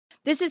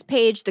This is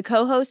Paige, the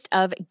co-host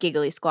of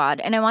Giggly Squad,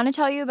 and I want to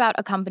tell you about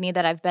a company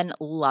that I've been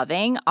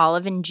loving,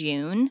 Olive &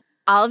 June.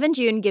 Olive &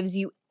 June gives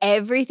you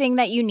everything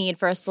that you need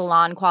for a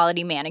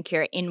salon-quality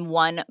manicure in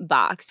one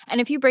box.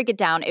 And if you break it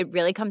down, it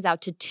really comes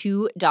out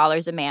to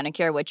 $2 a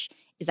manicure, which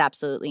is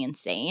absolutely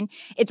insane.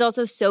 It's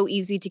also so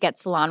easy to get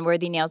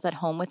salon-worthy nails at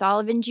home with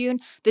Olive & June.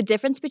 The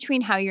difference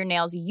between how your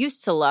nails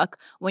used to look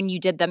when you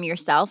did them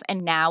yourself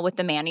and now with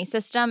the Mani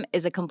system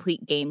is a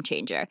complete game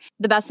changer.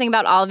 The best thing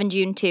about Olive &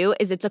 June, too,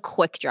 is it's a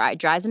quick dry.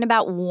 Dries in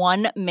about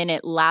 1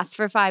 minute, lasts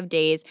for 5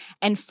 days,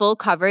 and full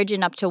coverage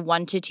in up to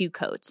 1 to 2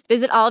 coats.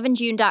 Visit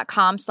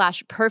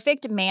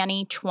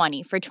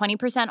oliveandjune.com/perfectmani20 for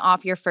 20%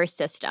 off your first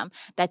system.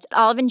 That's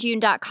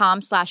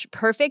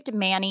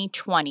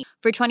oliveandjune.com/perfectmani20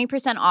 for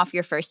 20% off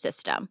your first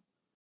system.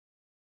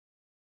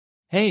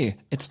 Hey,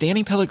 it's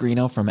Danny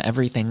Pellegrino from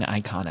Everything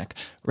Iconic.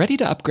 Ready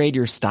to upgrade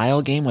your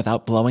style game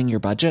without blowing your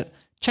budget?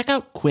 Check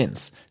out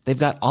Quince. They've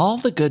got all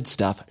the good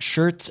stuff,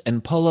 shirts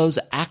and polos,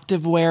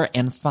 activewear,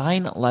 and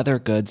fine leather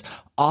goods,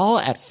 all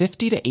at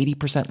 50 to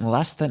 80%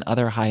 less than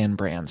other high-end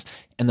brands.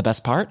 And the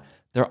best part?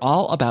 They're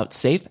all about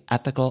safe,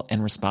 ethical,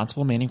 and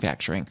responsible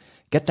manufacturing.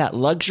 Get that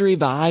luxury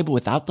vibe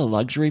without the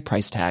luxury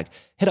price tag.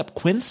 Hit up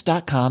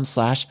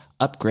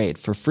quince.com/upgrade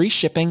for free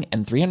shipping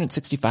and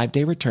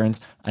 365-day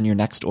returns on your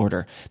next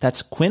order.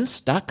 That's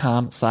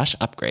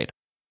quince.com/upgrade.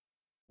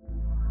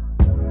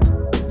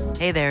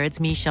 Hey there, it's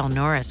Michelle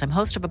Norris. I'm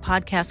host of a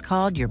podcast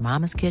called Your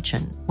Mama's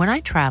Kitchen. When I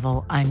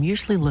travel, I'm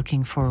usually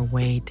looking for a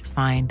way to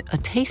find a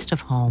taste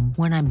of home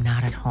when I'm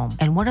not at home.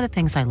 And one of the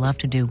things I love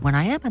to do when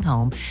I am at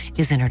home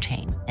is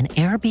entertain. And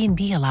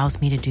Airbnb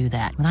allows me to do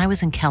that. When I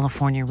was in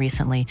California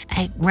recently,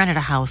 I rented a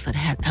house that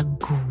had a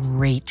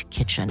great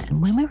kitchen.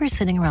 And when we were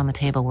sitting around the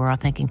table, we're all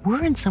thinking,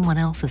 we're in someone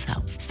else's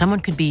house. Someone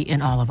could be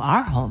in all of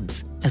our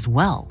homes as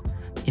well.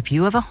 If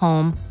you have a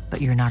home, but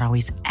you're not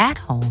always at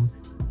home,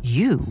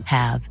 you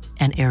have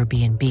an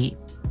Airbnb.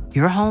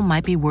 Your home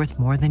might be worth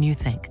more than you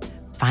think.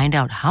 Find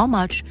out how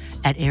much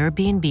at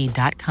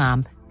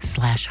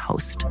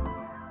airbnb.com/host.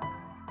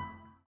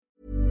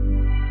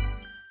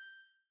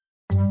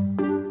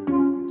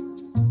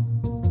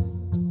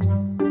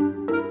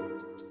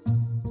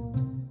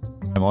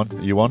 I'm on.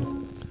 Are you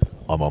on?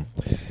 I'm on.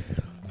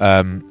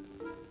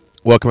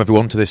 Welcome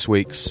everyone to this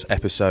week's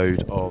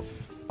episode of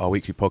our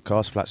weekly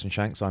podcast, Flats and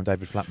Shanks. I'm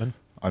David Flatman.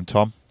 I'm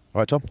Tom. All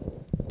right, Tom?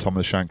 Tom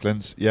of the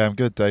Shanklins. Yeah, I'm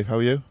good, Dave. How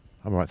are you?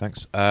 I'm all right,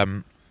 thanks.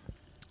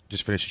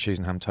 Just finished a cheese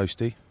and ham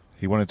toasty.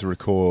 He wanted to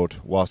record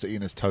whilst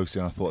eating his toasty,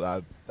 and I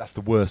thought that's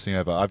the worst thing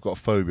ever. I've got a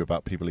phobia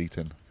about people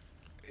eating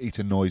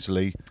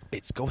noisily.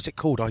 What's it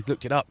called? I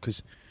looked it up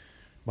because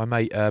my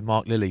mate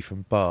Mark Lilly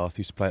from Bath, who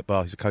used to play at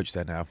Bath, he's a coach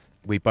there now.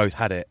 We both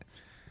had it.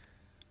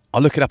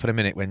 I'll look it up in a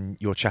minute when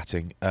you're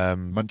chatting.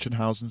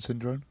 Munchausen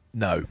syndrome?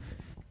 No.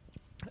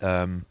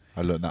 I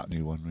learned that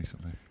new one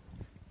recently.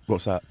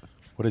 What's that?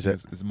 What is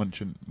it? It's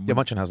Munchausen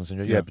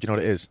syndrome. Yeah, but you know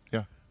what it is?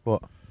 Yeah.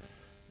 What?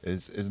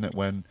 Isn't it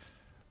when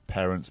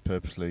parents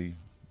purposely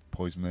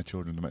poison their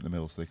children to make them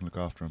ill so they can look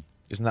after them?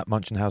 Isn't that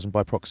Munchausen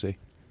by proxy?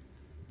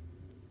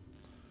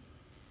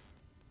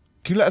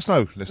 Can you let us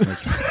know,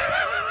 listeners?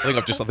 I think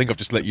I've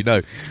just let you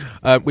know.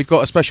 We've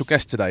got a special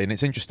guest today, and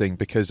it's interesting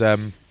because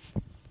I'm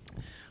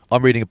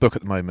reading a book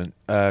at the moment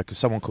because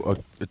someone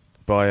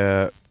by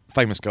a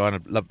famous guy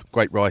and a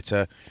great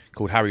writer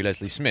called Harry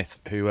Leslie Smith,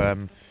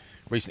 who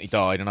recently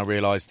died, and I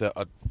realised that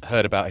I'd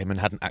heard about him and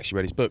hadn't actually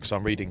read his book. So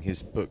I'm reading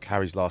his book,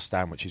 Harry's Last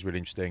Stand, which is really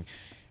interesting,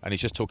 and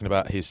he's just talking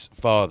about his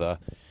father,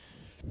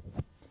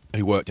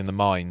 who worked in the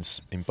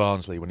mines in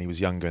Barnsley when he was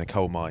younger in the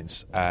coal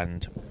mines,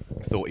 and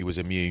thought he was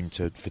immune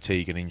to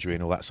fatigue and injury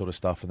and all that sort of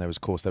stuff. And there was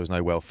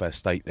no welfare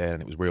state there,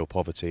 and it was real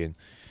poverty. And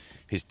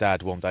his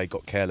dad one day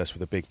got careless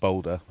with a big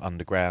boulder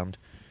underground,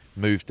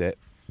 moved it,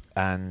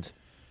 and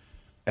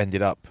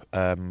ended up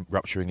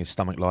rupturing his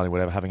stomach lining, or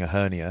whatever, having a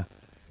hernia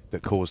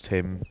that caused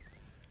him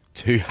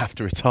to have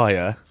to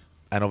retire,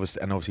 and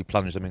obviously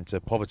plunge them into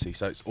poverty.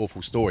 So it's an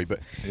awful story, but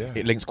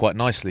It links quite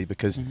nicely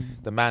because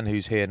the man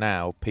who's here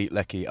now, Pete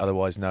Leckie,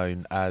 otherwise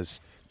known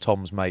as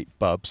Tom's mate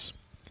Bubs,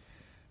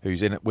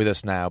 who's in it with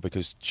us now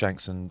because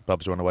Shanks and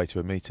Bubs are on the way to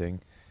a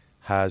meeting,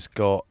 has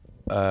got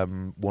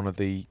one of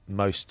the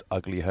most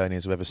ugly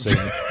hernias I've ever seen,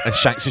 and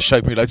Shanks has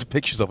showed me loads of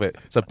pictures of it.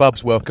 So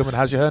Bubs, welcome, and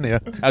how's your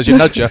hernia? How's your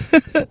nudger?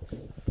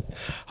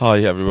 Hi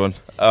everyone.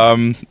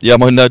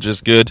 My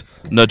nudger's good.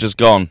 Nudger's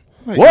gone.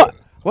 Wait, what?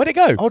 Where'd it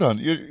go? Hold on,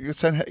 you're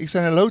saying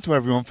hello to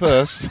everyone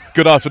first.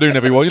 Good afternoon,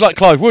 everyone. You're like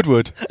Clive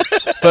Woodward.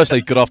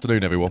 Firstly, good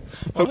afternoon, everyone.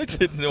 I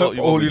didn't know what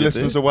you all your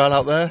listeners are well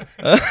out there.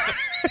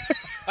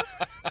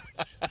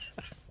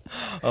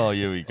 Oh,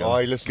 here we go. Oh,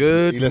 he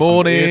listens. Good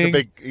morning.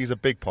 He's a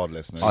big pod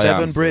listener.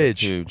 Severn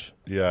Bridge. Huge.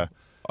 Yeah.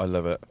 I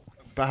love it.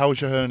 But how was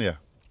your hernia?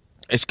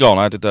 It's gone.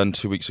 I had it done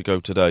 2 weeks ago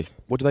today.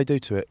 What do they do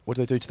to it? What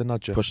do they do to the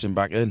nudger? Pushed him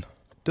back in.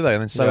 Do they?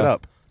 And then sew it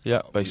up?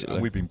 Yeah, basically.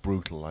 And we've been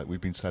brutal. Like, we've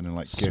been sending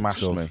like gifts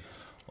Smashed me.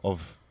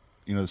 of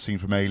the scene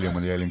from Alien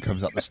when the alien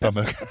comes out the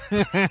stomach.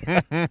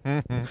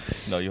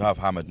 No, you have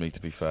hammered me,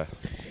 to be fair.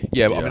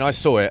 Yeah, but I mean, I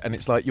saw it, and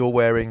it's like you're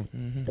wearing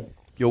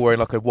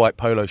like a white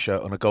polo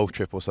shirt on a golf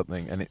trip or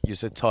something, and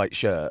it's a tight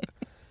shirt,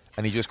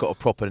 and you just got a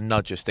proper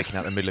nudger sticking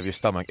out the middle of your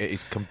stomach. It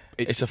is.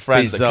 It's a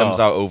friend bizarre. that comes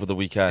out over the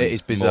weekend. It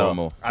is bizarre. More and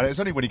more. And it's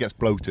only when he gets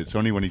bloated. It's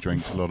only when he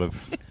drinks a lot of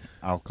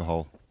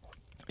alcohol.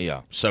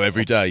 Yeah. So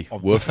every day,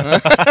 woof.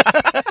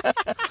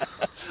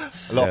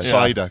 A lot of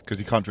cider, because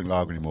he can't drink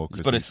lager anymore.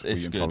 But it's wheat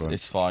good. intolerant.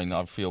 It's fine.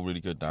 I feel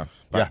really good now.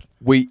 Yeah.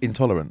 Wheat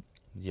intolerant.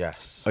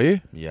 Yes. Are you?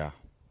 Yeah.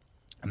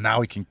 And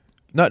now he can...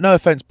 No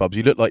offence, Bubs.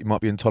 You look like you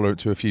might be intolerant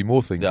to a few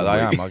more things. Yeah, than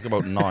I wheat. am. I got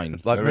about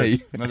 9. Like There me.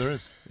 is. No, there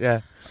is.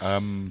 Yeah.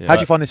 Yeah. How'd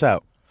you find this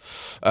out?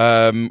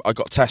 I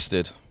got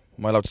tested.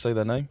 Am I allowed to say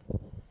their name?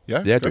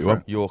 Yeah? Yeah, go do for you want?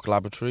 it. York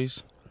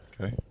Laboratories.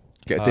 Okay.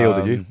 Get a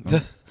deal, did you?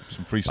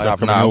 Some free I stuff have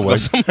coming now. your way.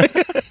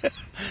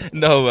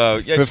 No,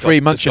 yeah. For just free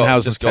got- just got-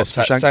 Munchausen just got test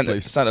for Shanks, sent,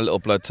 please. sent a little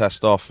blood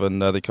test off, and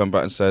they come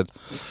back and said,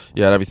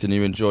 "Yeah, everything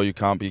you enjoy, you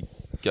can't be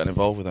getting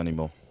involved with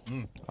anymore."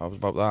 I was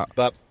about that.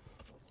 But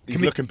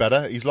he's looking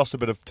better. He's lost a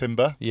bit of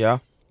timber. Yeah.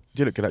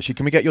 You look good, actually.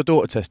 Can we get your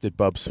daughter tested,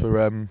 Bubs,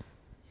 for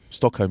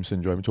Stockholm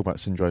syndrome? We're talking about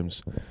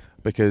syndromes.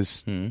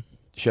 Because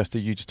she has to.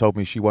 You just told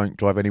me she won't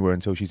drive anywhere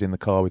until she's in the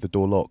car with the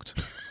door locked.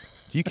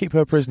 Do you keep her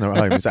a prisoner at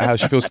home? Is that how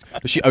she feels?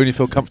 Does she only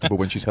feel comfortable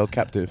when she's held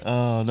captive?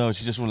 Oh no,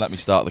 she just won't let me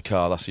start the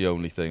car. That's the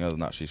only thing. Other than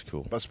that, she's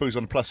cool. But I suppose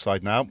on the plus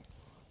side now,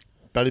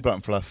 belly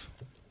button fluff.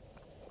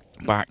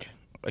 Back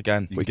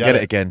again. You We can get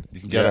it again. You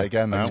can get Yeah. it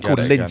again now. It's Get called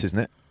it lint, again. isn't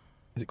it?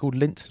 Is it called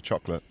lint?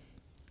 Chocolate.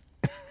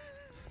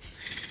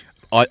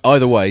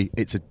 Either way,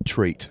 it's a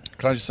treat.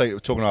 Can I just say,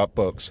 talking about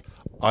books,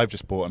 I've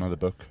just bought another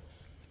book.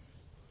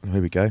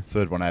 Here we go.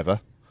 Third one ever.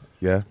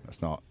 Yeah.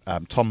 That's not.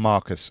 Tom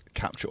Marcus,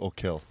 Capture or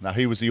Kill. Now,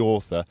 he was the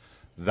author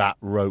that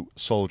wrote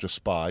Soldier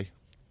Spy.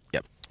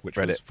 Yep. Which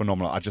Read was it.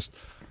 phenomenal. It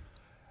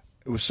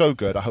was so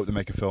good, I hope they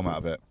make a film out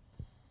of it.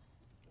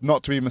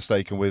 Not to be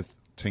mistaken with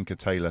Tinker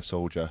Tailor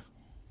Soldier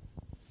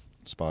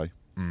Spy.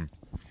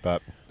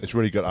 But it's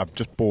really good. I've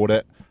just bought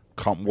it.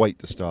 Can't wait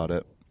to start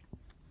it.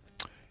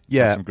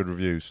 Yeah. Some good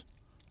reviews.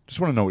 Just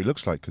want to know what he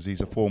looks like, because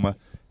he's a former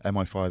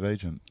MI5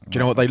 agent. Do you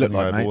know what they look I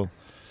don't like, think I ever mate? will.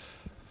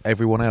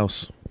 Everyone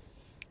else.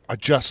 I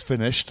just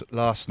finished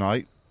last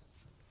night.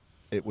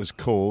 It was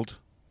called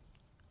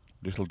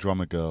Little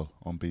Drummer Girl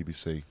on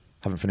BBC.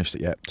 Haven't finished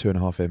it yet.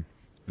 2.5 in.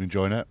 You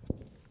enjoying it?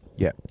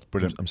 Yeah.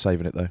 Brilliant. I'm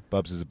saving it though.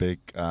 Bubs is a big.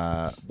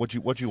 What do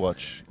you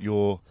watch?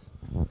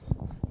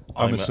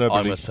 I'm a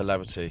celebrity. I'm a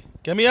celebrity.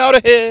 Get me out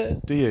of here.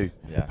 Do you?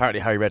 Yeah.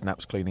 Apparently Harry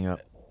Redknapp's cleaning up.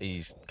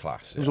 He's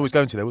class. He was always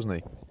going to there, wasn't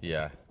he?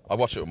 Yeah. I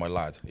watch it with my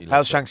lad. He How's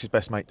loves it. Shanks'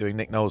 best mate doing?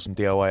 Nick Knowles from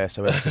DIY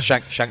SOS. 'Cause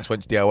Shanks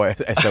went to DIY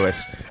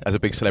SOS as a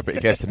big celebrity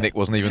guest, and Nick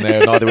wasn't even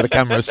there, neither were the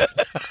cameras.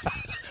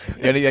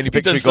 the only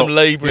picture done he some got,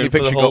 labouring the only for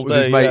the picture he whole got was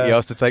his day, mate. yeah. He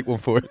asked to take one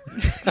for him.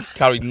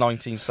 Carried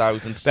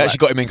 19,000 They actually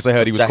got him in because they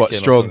heard he was quite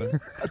strong.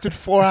 I did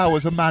 4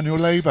 hours of manual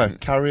labour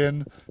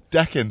carrying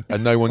decking,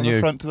 And no one from knew. the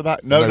front to the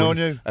back. No one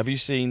knew. Have you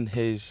seen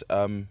his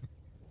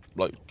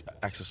like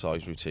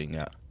exercise routine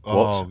yet?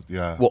 Oh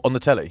yeah. What, on the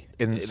telly?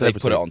 In They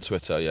Celebrity? put it on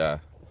Twitter, yeah.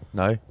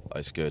 No?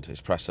 It's good.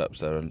 His press ups,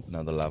 they're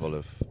another level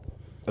of.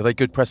 Are they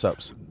good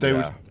press-ups?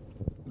 Yeah.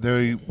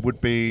 They would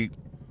be,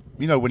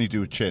 when you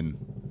do a chin,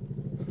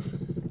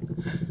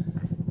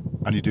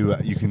 and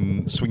you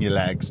can swing your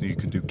legs and you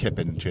can do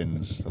kipping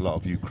chins. A lot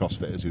of you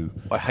CrossFitters who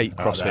I hate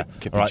are out CrossFit there.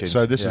 kipping All right, chins.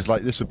 so this Yeah.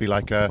 this would be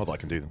like Not that I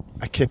can do them.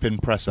 a kipping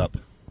press up.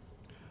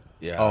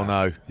 Yeah. Oh,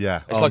 no.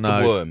 Yeah. It's Oh, like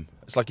no. the worm.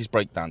 It's like he's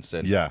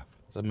breakdancing. Yeah.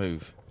 It's a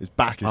move. His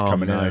back is Oh,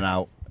 coming no. in and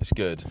out. It's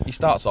good. He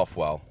starts off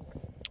well.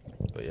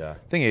 But yeah.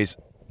 Thing is,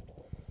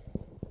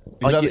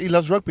 He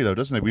loves rugby though,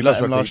 doesn't he? We loves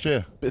met him rugby. last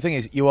year. But the thing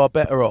is, you are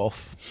better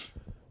off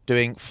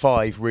doing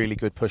 5 really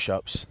good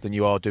push-ups than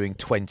you are doing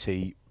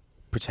 20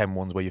 pretend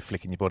ones where you're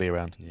flicking your body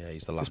around. Yeah,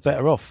 he's the latter. It's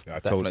better off. Yeah,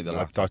 Definitely the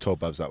latter. I told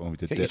Bubs that when we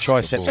did Get your dips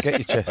triceps, before. get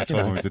your chest. I you told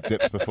him know. we did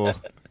dips before.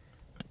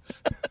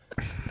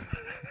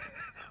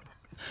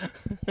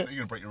 You're going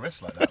to break your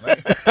wrist like that, mate.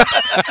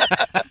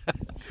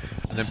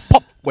 And then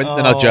pop went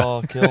the nudger.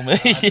 Oh, kill me.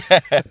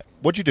 Yeah.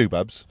 What do you do,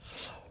 Bubs?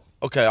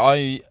 Okay,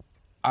 I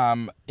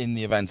am in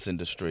the events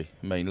industry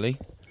mainly.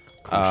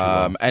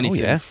 Anything Oh,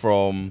 yeah.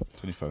 from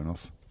Turn your phone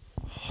off.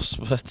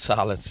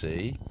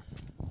 hospitality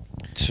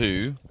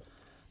to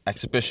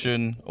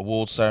exhibition,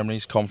 award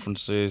ceremonies,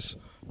 conferences,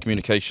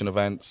 communication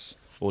events,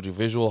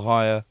 audiovisual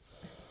hire,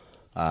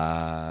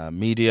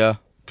 media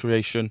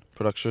creation,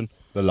 production,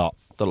 The lot.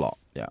 the lot.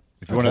 Yeah.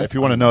 If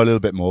you want to know a little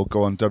bit more,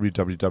 go on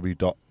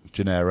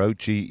www.genero,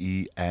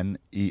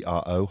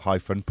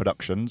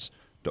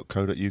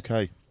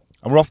 genero-productions.co.uk.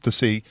 And we're off to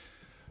see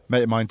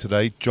mate of mine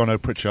today,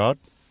 Jono Pritchard.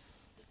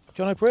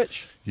 John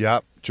O'Pritch.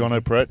 Yeah, Jono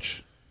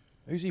Pritch.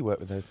 Who's he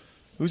worked with? Those?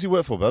 Who's he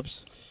work for,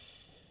 Bubs?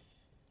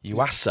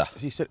 Yuasa.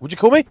 Has he said? Would you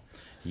call me?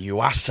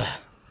 Yuasa.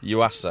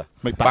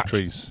 Make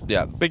batteries.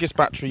 Yeah, the biggest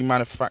battery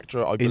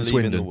manufacturer I believe in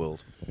Swindon. the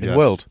world. In Yes. the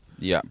world.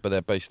 Yeah, but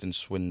they're based in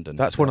Swindon.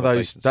 That's one of They're those.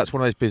 based in That's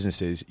one of those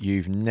businesses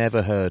you've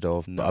never heard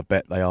of, No. but I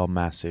bet they are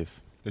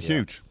massive. They're Yeah.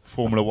 huge.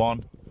 Formula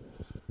One,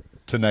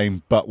 to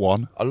name but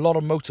one. A lot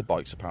of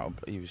motorbikes,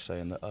 apparently. He was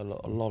saying that a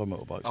lot of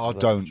motorbikes. Oh, with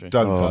that don't, battery.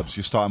 Bubs.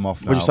 You start them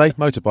off now. What did you say?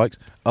 Motorbikes?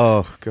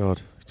 Oh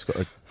God, it's got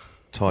a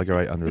Tiger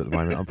 800 at the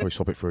moment. I'll probably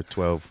swap it for a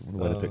 12 when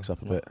the weather picks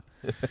up a bit.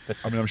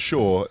 I mean, I'm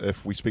sure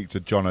if we speak to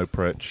Jono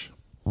Pritch,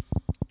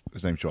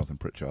 His name's Jonathan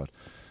Pritchard.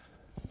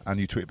 And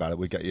you tweet about it,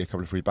 we'll get you a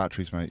couple of free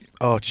batteries, mate.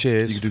 Oh,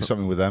 cheers. You can do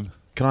something with them.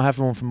 Can I have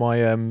one for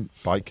my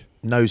Bike.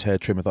 nose hair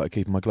trimmer that I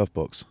keep in my glove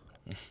box?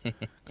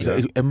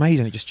 Yeah.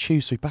 Amazing. It just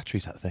chews through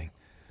batteries, that thing.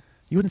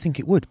 You wouldn't think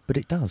it would, but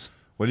it does.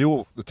 Well,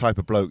 you're the type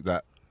of bloke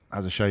that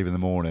has a shave in the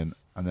morning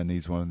and then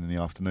needs one in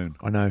the afternoon.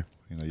 I know.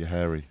 You know, you're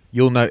hairy.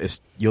 You'll notice,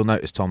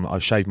 Tom, that I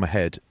shaved my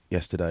head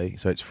yesterday,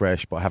 so it's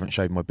fresh, but I haven't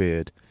shaved my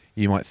beard.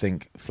 You might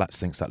think Flats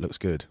thinks that looks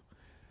good.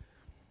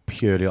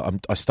 Purely,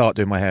 I start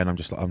doing my hair and I'm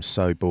just like, I'm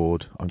so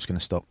bored. I'm just going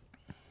to stop.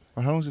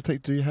 Well, how long does it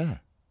take to do your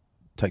hair?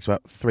 Takes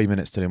about 3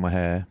 minutes to do my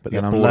hair, but You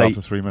then get I'm bored late.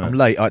 after 3 minutes? I'm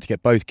late. I had to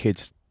get both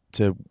kids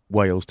to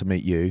Wales to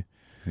meet you.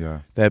 Yeah.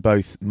 They're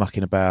both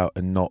mucking about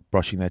and not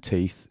brushing their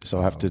teeth, so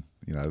I have to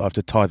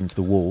tie them to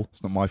the wall.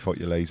 It's not my fault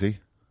you're lazy.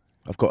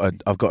 I've got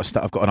an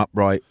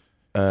upright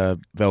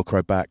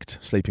Velcro backed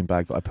sleeping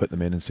bag that I put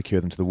them in and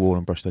secure them to the wall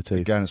and brush their teeth.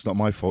 Again, it's not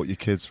my fault your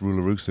kids rule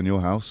a roost in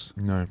your house.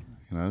 No.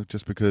 You know,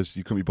 just because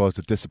you couldn't be bothered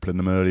to discipline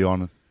them early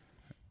on.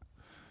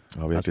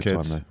 Oh, we had As a good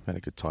kids. time though. We had a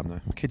good time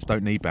though. Kids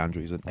don't need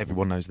boundaries, and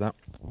everyone knows that.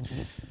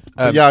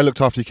 But yeah, I looked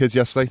after your kids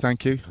yesterday,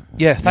 thank you.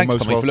 Yeah, You're thanks, most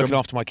Tommy, for welcome. looking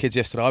after my kids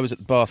yesterday. I was at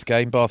the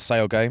Bath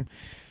Sale game,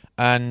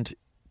 and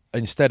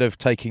instead of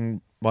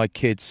taking my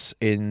kids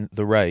in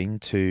the rain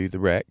to the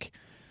Rec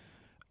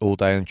all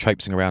day and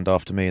traipsing around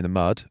after me in the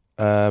mud,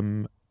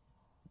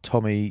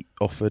 Tommy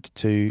offered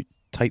to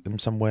take them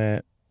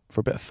somewhere for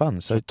a bit of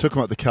fun. So So I took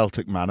them at the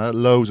Celtic Manor.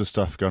 Loads of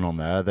stuff going on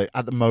there.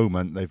 At the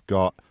moment, they've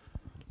got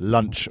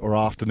lunch or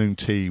afternoon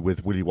tea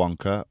with Willy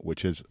Wonka,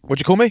 which is what'd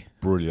you call me?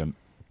 brilliant.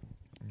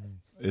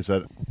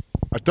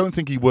 I don't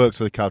think he works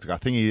for the Celtic. I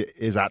think he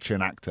is actually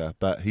an actor,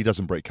 but he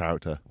doesn't break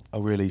character.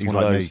 Oh, really? He's one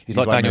like of those. me. He's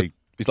like Daniel. me.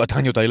 He's like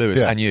Daniel Day-Lewis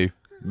Yeah. and you.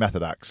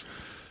 Method acts.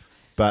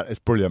 But it's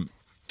brilliant.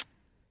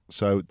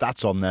 So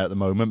that's on there at the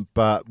moment.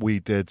 But we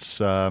did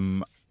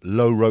some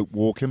low rope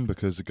walking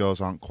because the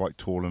girls aren't quite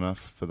tall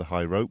enough for the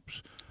high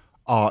ropes.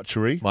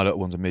 Archery. My little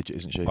one's a midget,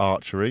 isn't she?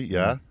 Archery,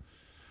 yeah.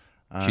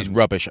 She's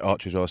rubbish at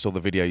archery as well. I saw the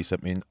video you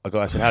sent me. And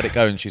I said, how'd it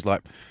go? And she's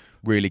like,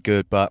 really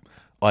good, but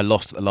I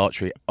lost at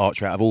the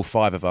archery. Out of all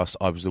five of us,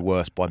 I was the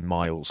worst by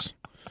miles.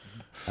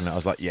 And I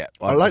was like, yeah.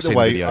 I like the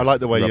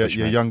way Rubbish,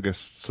 your mate.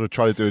 youngest sort of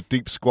tried to do a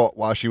deep squat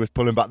while she was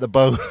pulling back the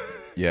bow.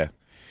 Yeah.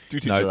 Do you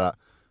teach No. her that?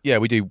 Yeah,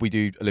 we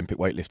do Olympic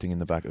weightlifting in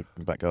the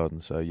back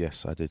garden. So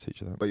yes, I did teach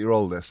her that. But your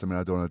oldest, I mean,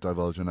 I don't want to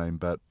divulge her name,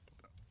 but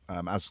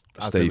as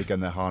they Steve. were getting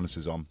their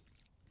harnesses on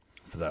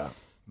for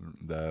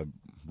the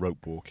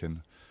rope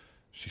walking,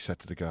 she said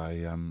to the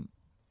guy,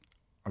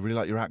 I really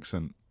like your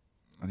accent.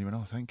 And he went,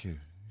 oh, thank you.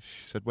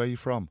 She said, where are you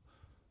from?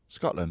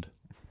 Scotland.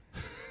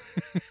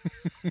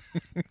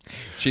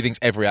 She thinks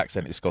every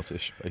accent is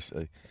Scottish,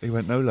 basically. He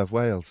went, no, love,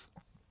 Wales.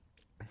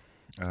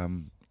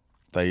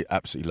 They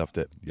absolutely loved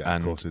it. Yeah,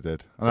 and of course he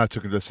did. And I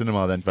took him to the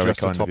cinema then Very just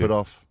to kind top of you. it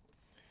off.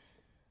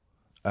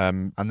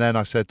 Um, And then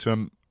I said to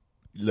him,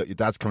 look, your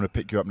dad's coming to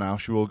pick you up now.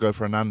 Should we all go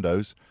for a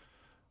Nando's?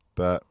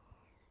 But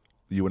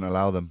you wouldn't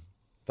allow them.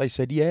 they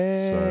said,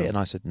 yeah. So- And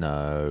I said,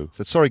 no. I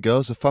said, sorry,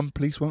 girls, the fun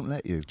police won't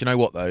let you. Do you know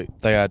what, though?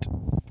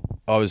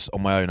 I was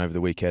on my own over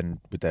the weekend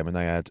with them, and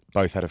they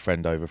both had a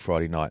friend over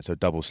Friday night, so a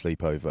double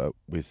sleepover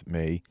with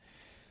me.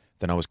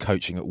 Then I was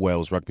coaching at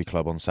Wells Rugby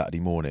Club on Saturday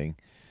morning,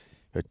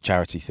 a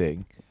charity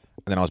thing.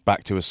 And then I was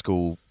back to a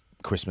school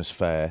Christmas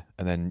fair,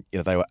 and then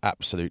they were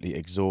absolutely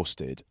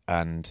exhausted.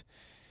 And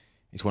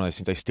it's one of those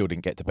things, they still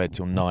didn't get to bed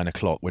till 9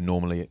 o'clock, when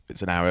normally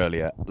it's an hour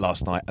earlier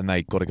last night, and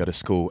they got to go to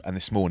school. And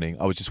this morning,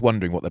 I was just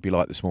wondering what they'd be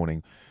like this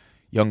morning.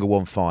 Younger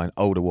one, fine.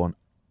 Older one,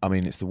 I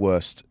mean, it's the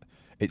worst.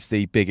 It's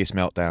the biggest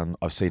meltdown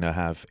I've seen her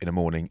have in a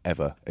morning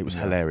ever. It was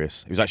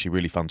hilarious. It was actually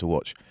really fun to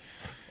watch.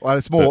 Well,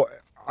 it's more,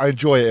 I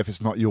enjoy it if it's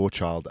not your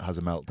child that has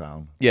a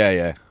meltdown.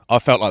 Yeah. I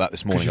felt like that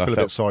this morning. Because you feel I a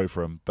felt bit sorry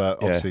for him. But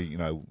Yeah. obviously,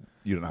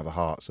 you don't have a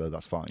heart, so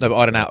that's fine. no, but I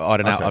had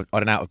an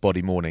Okay. out of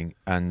body morning,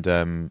 and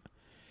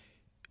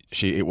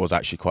it was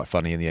actually quite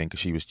funny in the end,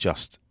 because she was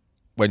just,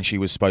 when she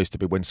was supposed to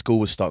be, when school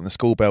was starting, the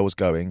school bell was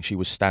going, she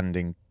was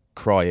standing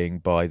crying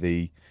by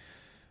the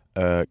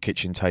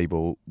kitchen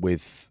table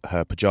with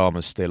her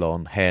pajamas still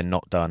on, hair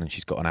not done, and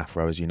she's got an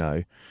afro, as you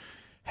know,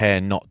 hair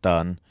not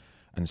done,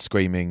 and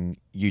screaming,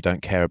 "You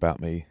don't care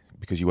about me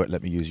because you won't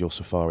let me use your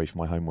Safari for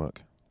my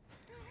homework."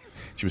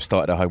 She was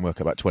started her homework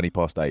about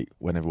 8:20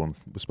 when everyone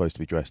was supposed to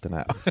be dressed and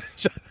out.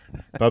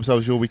 Babs, how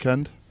was your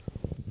weekend?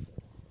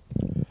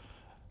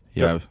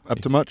 Yeah, Up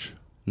to much?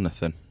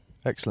 nothing.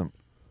 Excellent.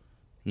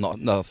 Not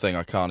another thing.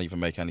 I can't even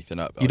make anything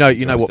up. You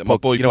know what My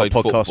boy played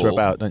podcasts are football.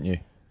 about, don't you?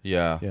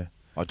 Yeah, Yeah.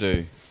 I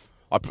do.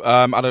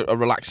 I had a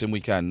relaxing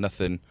weekend.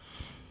 Nothing.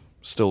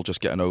 Still just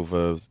getting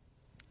over.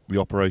 The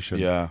operation.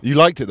 Yeah. You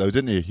liked it, though,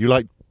 didn't you? You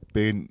liked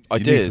being I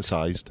did.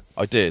 anaesthetised.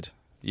 I did.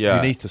 Yeah.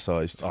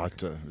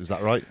 Anaesthetised. Is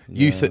that right?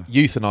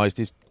 Euthanised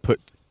is put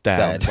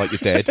down, Dead. like you're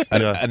dead.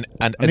 And, Yeah.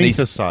 and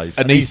Anaesthetised.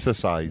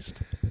 anaesthetised.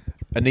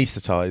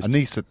 Anaesthetised.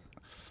 Anaesthetised.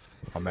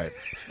 Oh, mate.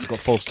 You've got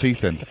false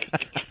teeth in.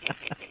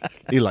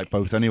 You like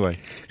both anyway.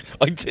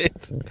 I did.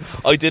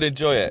 I did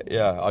enjoy it.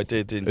 Yeah, I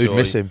did enjoy. Who'd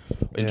miss him?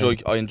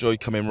 I enjoyed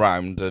coming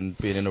round and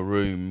being in a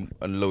room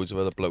and loads of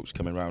other blokes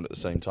coming round at the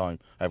same time.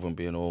 Everyone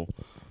being all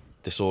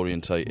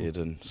disorientated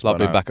and It's like spun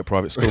being out. back at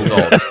private school. It was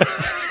odd.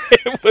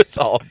 It was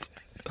odd.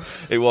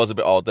 It was a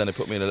bit odd. Then they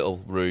put me in a little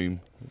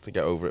room to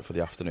get over it for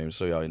the afternoon.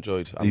 So yeah, I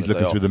enjoyed. He's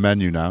looking through the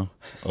menu now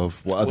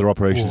of what other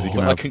operations he can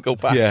I have. can go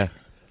back. Yeah.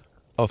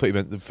 Oh, I thought you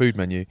meant the food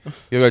menu.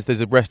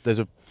 There's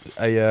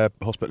a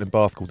hospital in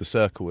Bath called The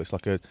Circle. It's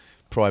like a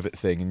private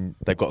thing, and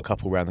they've got a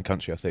couple around the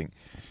country, I think.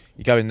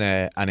 You go in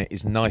there, and it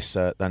is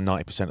nicer than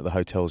 90% of the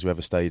hotels you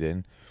ever stayed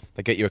in.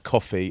 They get you a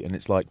coffee, and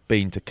it's like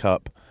bean to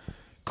cup,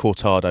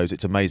 cortados.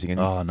 It's amazing. And,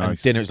 Oh, nice.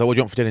 and dinner, it's like, what do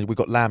you want for dinner? We've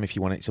got lamb if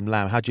you want it. Some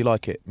lamb. How do you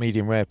like it?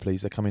 Medium rare,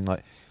 please. They come in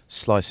like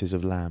slices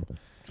of lamb.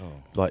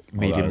 Like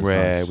medium that is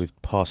rare nice.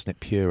 with parsnip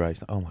puree.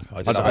 Oh my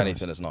I god! didn't have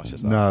anything as nice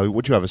as that. No,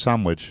 would you have a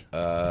sandwich?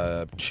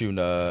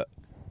 Tuna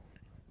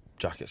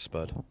jacket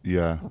spud.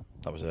 Yeah.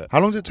 That was it. How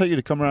long did it take you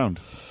to come around?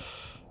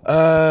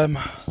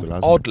 Still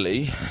hasn't.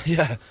 Oddly,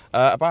 yeah,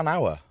 about an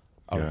hour.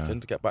 I Yeah. reckon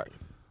to get back.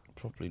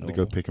 Probably Had to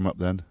normal. go pick him up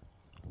then.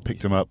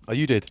 Picked him up. Oh,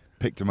 you did?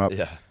 Picked him up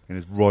Yeah. in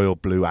his royal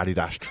blue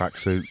Adidas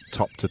tracksuit,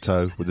 top to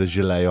toe, with a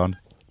gilet on.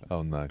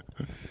 Oh no!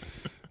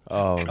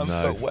 Oh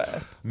no!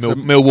 Where?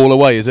 Millwall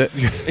away, is it?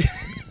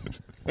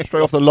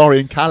 Straight off the lorry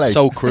in Calais.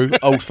 Soul Crew,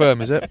 Old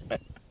Firm, is it?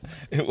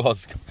 It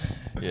was.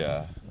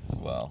 Yeah.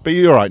 Well. But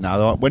you're all right now,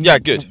 though. When, Yeah,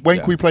 good. When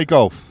Yeah. can we play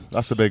golf?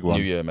 That's the big one.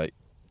 New Year, mate.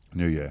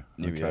 New Year.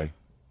 New Okay. Year.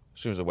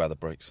 As soon as the weather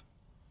breaks,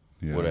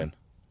 Yeah. we're in.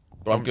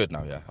 But I'm good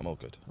now. Yeah, I'm all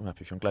good. I'm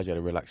happy for you. I'm glad you had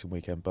a relaxing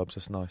weekend, Bubs.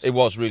 That's nice. It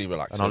was really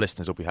relaxing. And our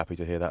listeners will be happy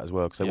to hear that as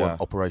well, because they Yeah.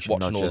 want Operation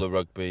watching Nudger. all the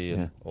rugby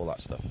and Yeah. all that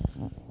stuff.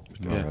 All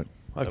Yeah.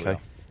 right. Okay.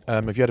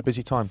 Have you had a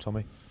busy time,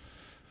 Tommy?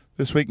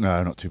 This week,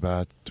 no, not too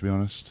bad, to be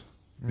honest.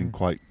 Been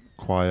quite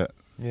quiet.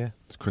 Yeah.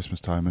 It's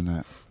Christmas time, isn't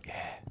it?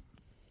 Yeah.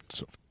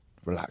 Sort of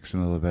relaxing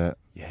a little bit.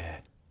 Yeah.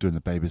 Doing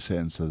the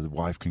babysitting so the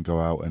wife can go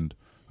out and...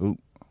 Oh,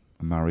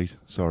 I'm married.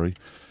 Sorry.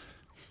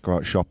 Go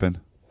out shopping.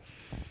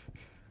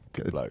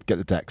 bloke. Get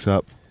the decks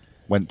up.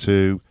 Went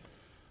to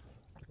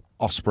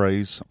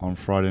Ospreys on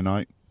Friday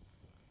night.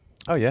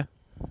 Oh yeah.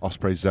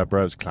 Ospreys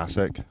Zebra, it was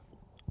classic.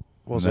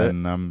 Was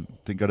and then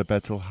didn't go to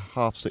bed till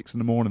 6:30 in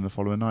the morning the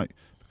following night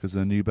because of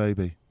the new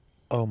baby.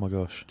 Oh my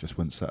gosh. Just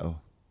wouldn't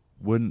settle.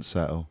 Wouldn't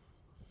settle.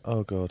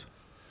 Oh god.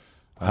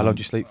 How long did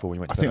you sleep for when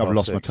you went I to think bed? I've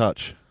lost my 6:30?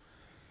 touch.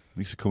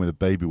 They used to call me the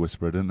baby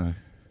whisperer, didn't they?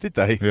 Did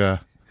they? Yeah.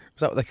 Was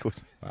that what they called?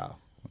 Wow.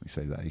 Let me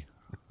say they.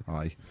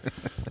 Aye.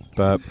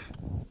 But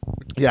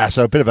yeah,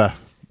 so a bit of a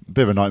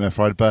nightmare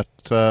Friday, but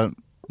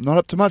not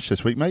up to much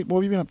this week, mate. What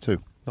have you been up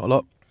to? Not a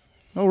lot.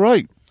 All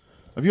right.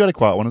 Have you had a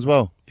quiet one as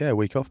well? Yeah, a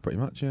week off pretty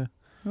much, yeah.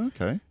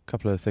 Okay. A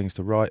couple of things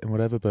to write and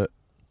whatever, but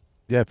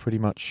yeah, pretty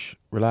much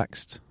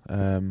relaxed.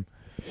 Went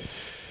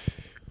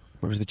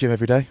to the gym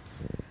every day.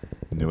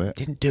 Knew it.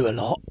 Didn't do a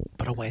lot,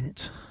 but I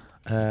went.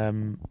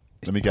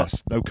 Let me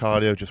guess. No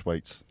cardio, just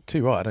weights.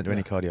 Too right, I don't do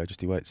any cardio, I just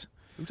do weights.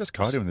 Who does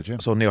cardio in the gym?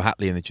 I saw Neil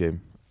Hatley in the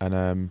gym,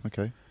 and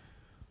Okay.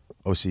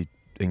 obviously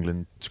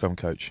England scrum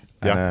coach.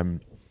 Yeah.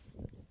 And,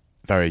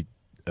 very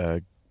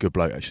good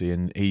bloke actually,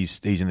 and he's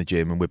in the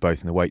gym, and we're both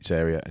in the weights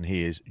area, and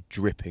he is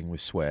dripping with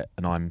sweat,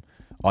 and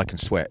I can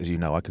sweat, as you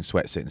know, I can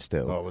sweat sitting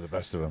still, Oh, we're the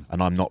best of them.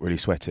 and I'm not really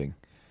sweating.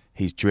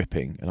 He's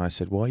dripping, and I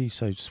said, "Why are you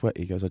so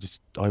sweaty?" He goes, "I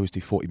always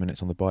do 40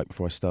 minutes on the bike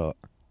before I start."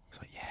 I was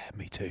like, "Yeah,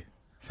 me too."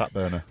 Fat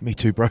burner. Me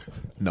too, bro.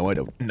 No, I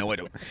don't.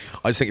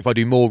 I just think if I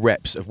do more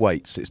reps of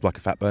weights, it's like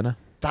a fat burner.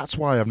 That's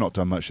why I've not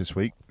done much this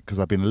week, because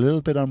I've been a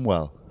little bit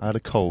unwell. I had a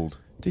cold.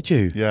 Did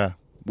you? Yeah.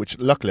 Which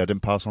luckily I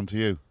didn't pass on to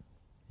you.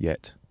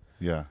 Yet.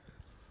 Yeah.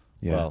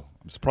 Yeah. Well,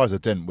 I'm surprised I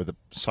didn't with the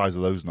size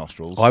of those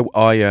nostrils.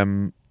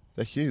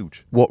 They're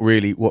huge. What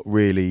really was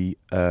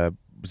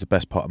the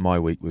best part of my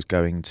week was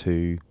going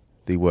to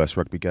the worst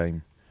rugby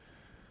game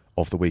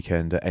of the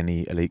weekend at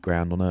any elite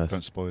ground on earth.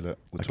 Don't spoil it.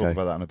 We'll Okay. talk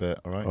about that in a bit,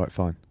 all right? All right,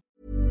 fine.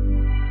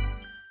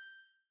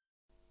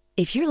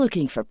 If you're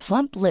looking for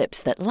plump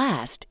lips that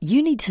last,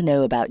 you need to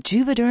know about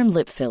Juvederm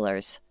lip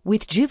fillers.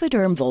 With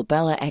Juvederm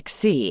Volbella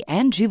XC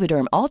and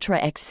Juvederm Ultra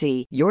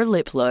XC, your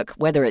lip look,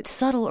 whether it's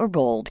subtle or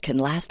bold, can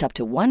last up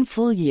to 1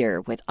 full year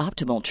with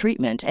optimal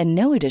treatment and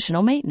no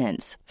additional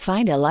maintenance.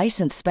 Find a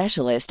licensed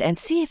specialist and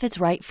see if it's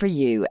right for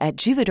you at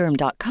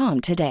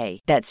Juvederm.com today.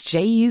 That's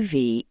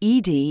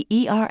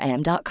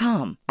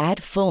JUVEDERM.com.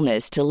 Add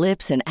fullness to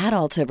lips in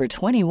adults over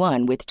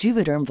 21 with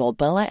Juvederm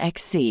Volbella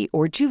XC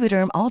or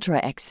Juvederm Ultra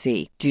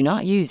XC. Do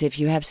not use if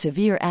you have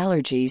severe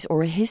allergies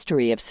or a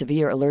history of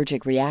severe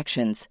allergic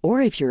reactions, or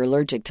if you're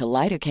allergic to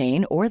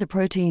lidocaine or the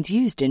proteins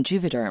used in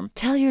Juvederm.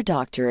 Tell your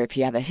doctor if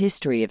you have a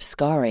history of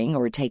scarring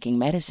or taking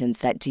medicines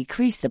that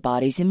decrease the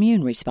body's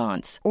immune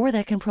response or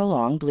that can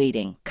prolong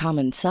bleeding.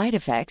 Common side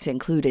effects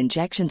include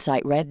injection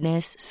site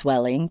redness,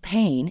 swelling,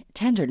 pain,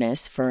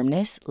 tenderness,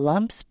 firmness,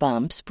 lumps,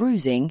 bumps,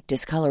 bruising,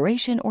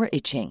 discoloration, or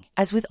itching.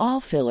 As with all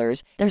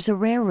fillers, there's a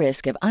rare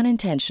risk of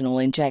unintentional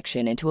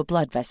injection into a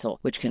blood vessel,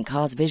 which can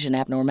cause vision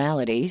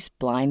abnormalities,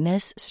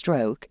 blindness,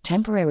 stroke,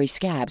 temporary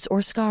scabs,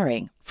 or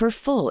scarring. For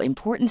full,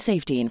 important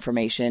safety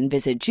information,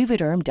 visit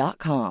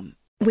Juvederm.com.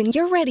 When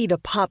you're ready to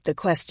pop the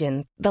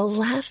question, the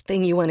last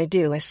thing you want to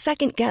do is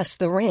second-guess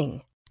the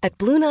ring. At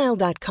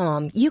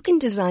BlueNile.com, you can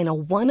design a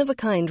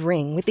one-of-a-kind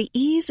ring with the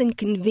ease and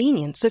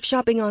convenience of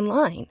shopping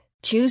online.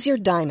 Choose your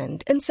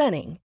diamond and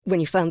setting. When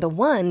you find the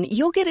one,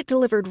 you'll get it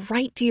delivered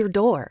right to your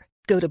door.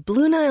 Go to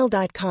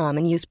BlueNile.com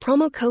and use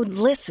promo code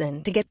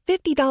LISTEN to get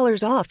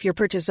 $50 off your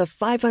purchase of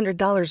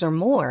 $500 or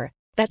more.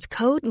 That's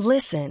code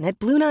LISTEN at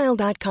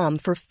BlueNile.com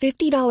for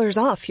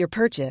 $50 off your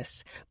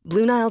purchase.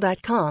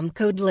 BlueNile.com,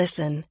 code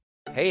LISTEN.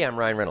 Hey, I'm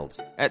Ryan Reynolds.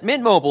 At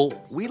Mint Mobile,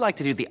 we like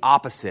to do the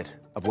opposite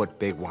of what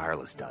Big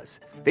Wireless does.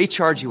 They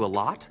charge you a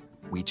lot,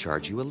 we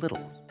charge you a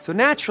little. So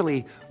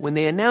naturally, when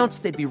they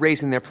announced they'd be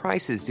raising their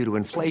prices due to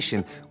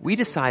inflation, we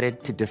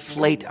decided to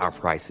deflate our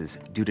prices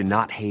due to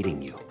not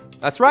hating you.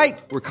 That's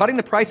right. We're cutting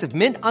the price of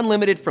Mint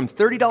Unlimited from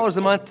 $30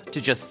 a month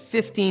to just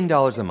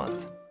 $15 a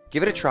month.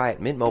 Give it a try at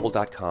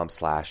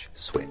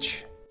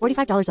mintmobile.com/switch.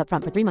 $45 up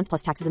front for 3 months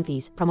plus taxes and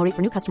fees. Promo rate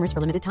for new customers for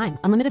limited time.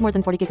 Unlimited more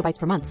than 40 gigabytes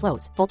per month.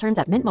 Slows full terms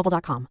at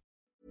mintmobile.com.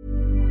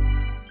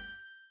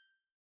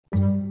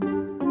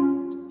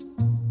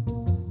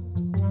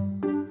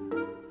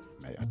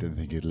 Mate, I didn't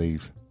think he'd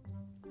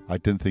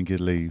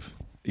leave.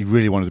 He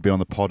really wanted to be on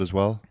the pod as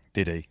well.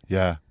 Did he?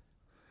 Yeah.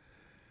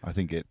 I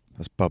think it...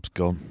 That's Bub's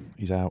gone.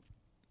 He's out.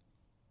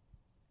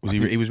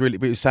 He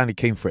was sounding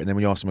keen for it, and then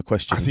when you asked him a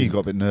question... I think he got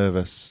a bit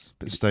nervous,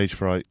 a bit stage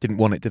fright. Didn't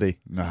want it, did he?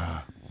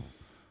 Nah.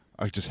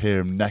 I could just hear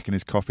him necking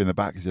his coffee in the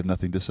back. He had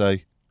nothing to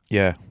say.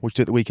 Yeah. What did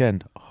you do at the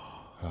weekend?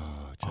 You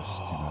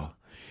know.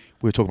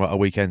 We were talking about our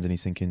weekend, and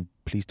he's thinking,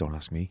 please don't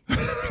ask me.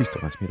 Please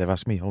don't ask me. They've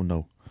asked me. Oh,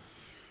 no.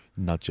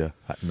 Nudger.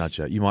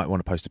 You might want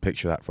to post a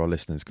picture of that for our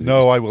listeners.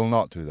 No, I will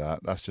not do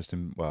that. That's just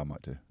him. Well, I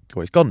might do.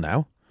 Well, it's gone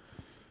now.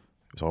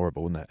 It was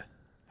horrible, wasn't it?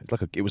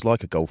 It was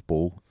like a golf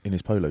ball in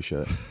his polo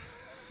shirt.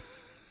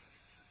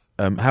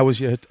 How was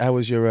your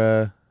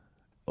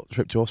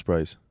trip to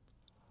Ospreys?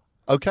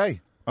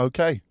 Okay. I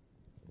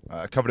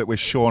covered it with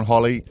Sean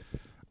Holly,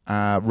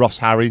 Ross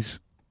Harries.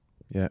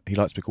 Yeah, he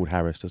likes to be called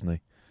Harris, doesn't he?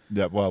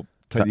 Yeah, well,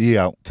 take the E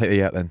out. Take the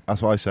E out then.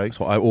 That's what I say. That's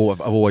what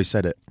I've always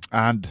said it.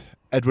 And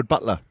Edward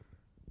Butler.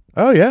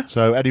 Oh, yeah.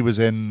 So Eddie was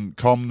in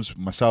comms,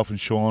 myself and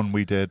Sean,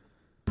 we did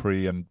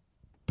pre and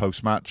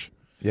post match.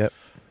 Yep.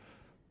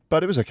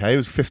 But it was okay. It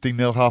was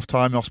 15-0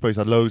 half-time. Ospreys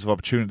had loads of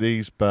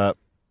opportunities, but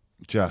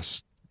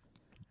just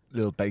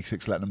little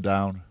basics letting them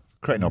down.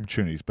 Creating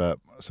opportunities, but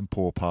some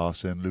poor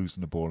passing,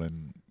 losing the ball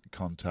in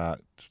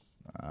contact,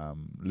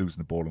 losing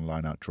the ball in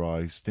line-out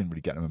drives. Didn't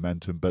really get the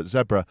momentum. But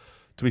Zebra,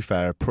 to be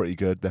fair, are pretty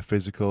good. They're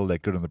physical. They're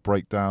good on the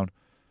breakdown.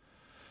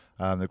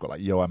 They've got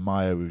like Johan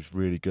Meyer, who's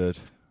really good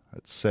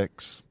at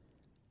 6.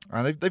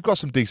 And they've got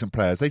some decent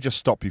players. They just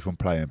stop you from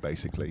playing,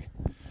 basically.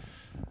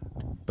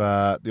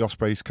 But the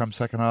Ospreys come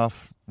second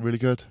half, really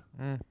good.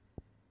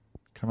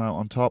 Come out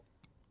on top.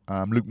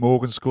 Luke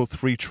Morgan scored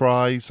 3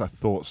 tries. I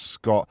thought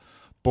Scott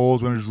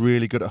Baldwin was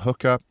really good at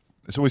hooker.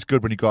 It's always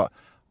good when you got,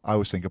 I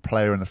always think, a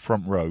player in the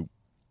front row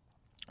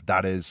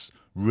that is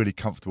really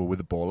comfortable with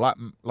the ball,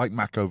 like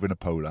Mako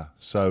Vinopola.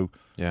 So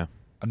yeah,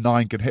 a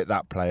 9 can hit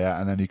that player,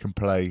 and then you can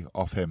play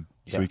off him.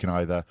 So he can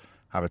either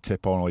have a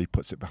tip on or he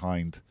puts it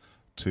behind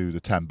to the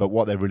 10. But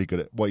what he's really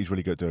good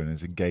at doing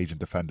is engaging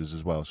defenders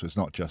as well. So it's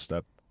not just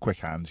a quick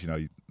hands.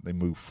 They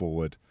move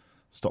forward,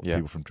 stop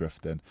people from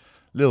drifting.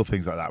 Little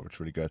things like that, which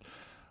are really good.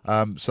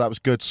 So that was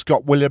good.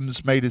 Scott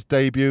Williams made his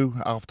debut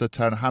after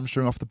tearing a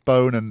hamstring off the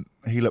bone, and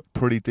he looked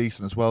pretty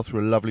decent as well.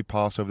 Threw a lovely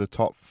pass over the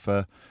top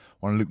for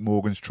one of Luke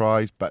Morgan's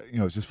tries. But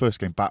it's his first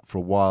game back for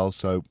a while,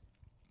 so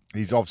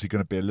he's obviously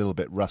going to be a little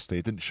bit rusty.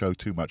 It didn't show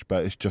too much,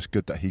 but it's just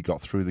good that he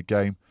got through the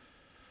game.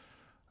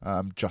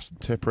 Justin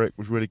Tipperick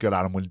was really good.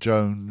 Alan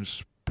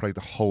Wynne-Jones played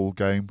the whole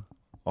game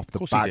off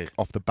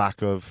the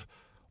back of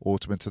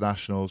Autumn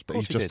Internationals, but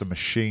he's just a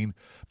machine.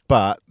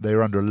 But they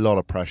were under a lot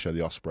of pressure,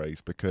 the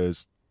Ospreys,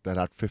 because they'd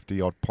had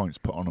 50-odd points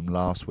put on them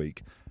last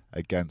week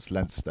against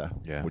Leinster,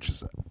 which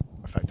is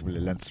effectively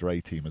a Leinster A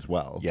team as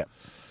well. Yeah.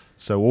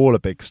 So all the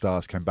big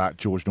stars came back.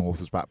 George North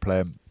was back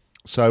playing.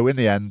 So in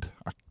the end,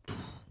 it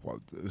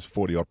was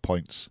 40-odd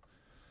points.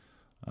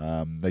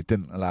 They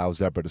didn't allow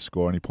Zebra to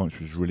score any points,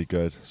 which was really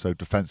good. So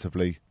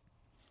defensively,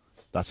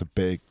 that's a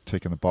big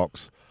tick in the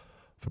box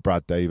for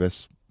Brad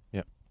Davis.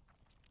 Yeah.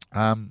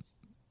 And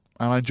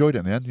I enjoyed it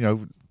in the end.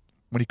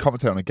 When you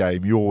commentate on a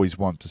game, you always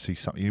want to see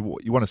something. You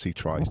want to see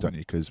tries, don't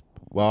you?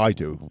 I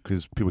do,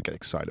 because people get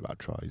excited about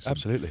tries.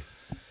 Absolutely.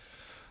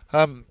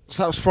 So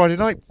that was Friday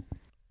night.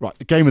 Right,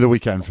 the game of the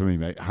weekend for me,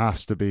 mate,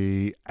 has to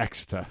be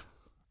Exeter.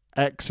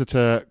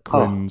 Exeter,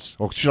 Quins,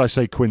 or should I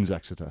say Quins,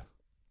 Exeter?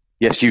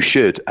 Yes, you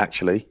should,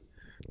 actually.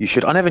 You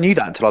should. I never knew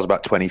that until I was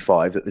about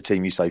 25, that the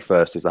team you say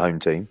first is the home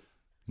team.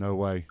 No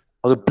way.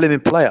 I was a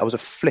blimmin' player. I was a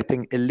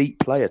flipping elite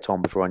player,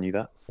 Tom, before I knew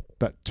that.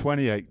 But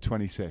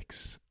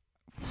 28-26.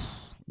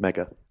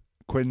 Mega.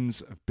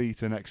 Quins have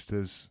beaten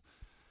Exeter's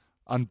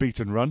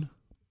unbeaten run.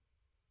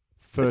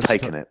 They've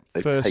taken it.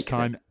 First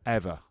time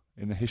ever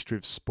in the history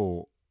of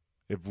sport,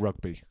 of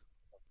rugby.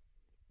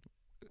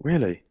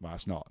 Really? Well,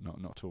 it's not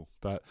at all.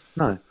 But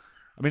no.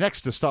 I mean,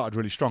 Exeter started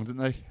really strong,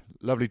 didn't they?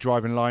 Lovely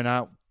driving line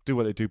out, do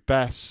what they do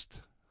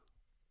best.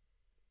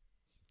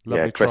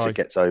 Lovely Cressett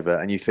gets over,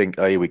 and you think,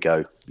 oh, here we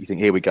go.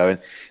 Here we go. And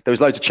there was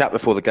loads of chat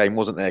before the game,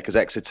 wasn't there? Because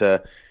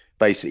Exeter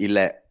basically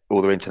let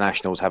all their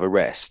internationals have a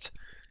rest.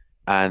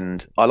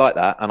 And I like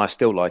that, and I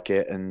still like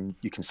it. And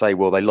you can say,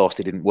 well, they lost,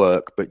 it didn't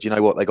work. But do you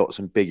know what? They got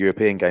some big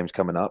European games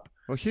coming up.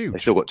 Well, huge. They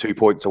still got 2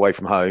 points away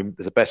from home.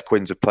 They're the best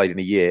Quins have played in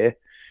a year.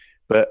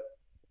 But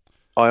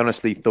I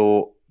honestly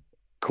thought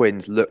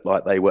Quins looked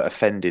like they were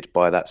offended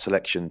by that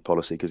selection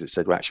policy, because it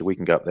said, well, actually, we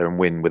can go up there and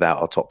win without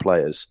our top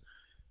players.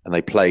 And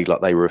they played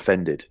like they were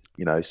offended,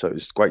 so it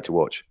was great to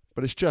watch.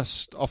 But it's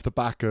just off the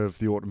back of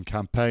the autumn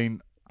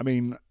campaign. I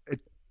mean,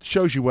 it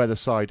shows you where the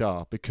side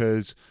are,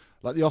 because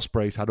like the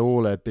Ospreys had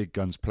all their big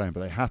guns playing, but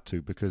they had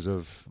to because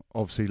of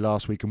obviously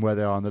last week and where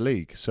they are in the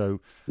league.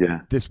 So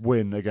this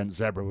win against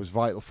Zebra was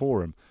vital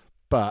for them.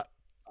 But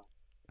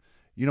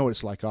you know what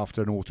it's like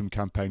after an autumn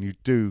campaign.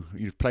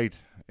 You've played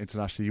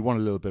internationally, you want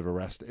a little bit of a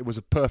rest. It was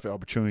a perfect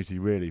opportunity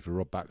really for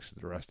Rob Baxter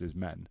to rest his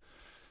men,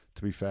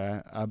 to be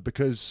fair,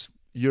 because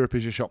Europe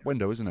is your shop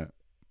window, isn't it?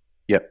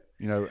 Yep.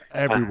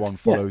 Everyone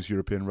follows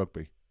European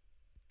rugby.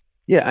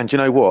 Yeah, and do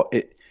you know what?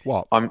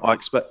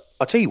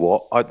 I'll tell you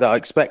what. I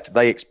expect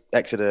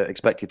Exeter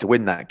expected to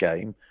win that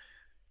game,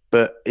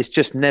 but it's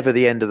just never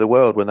the end of the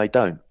world when they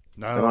don't.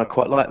 No, and I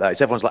quite like that.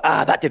 It's everyone's like,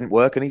 that didn't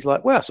work, and he's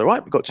like, well, that's all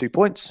right. We've got 2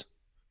 points.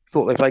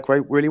 Thought they played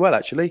really well,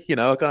 actually.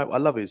 I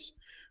love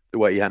the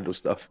way he handles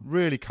stuff.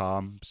 Really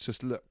calm. It's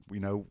just look, we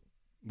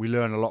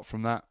learn a lot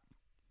from that,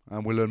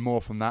 and we learn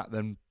more from that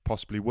than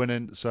possibly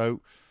winning.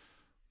 So,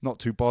 not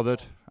too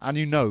bothered.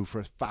 And for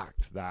a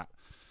fact that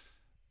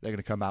they're going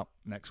to come out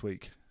next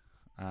week,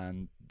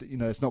 and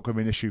it's not going to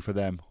be an issue for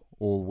them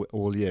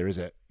all year, is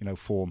it?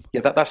 Form.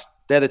 Yeah,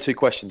 they're the two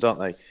questions, aren't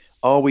they?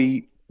 Are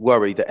we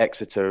worried that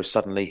Exeter has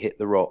suddenly hit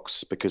the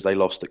rocks because they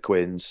lost at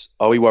Quins?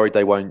 Are we worried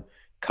they won't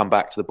come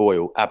back to the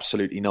boil?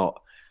 Absolutely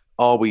not.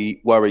 Are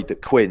we worried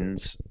that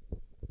Quins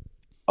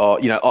are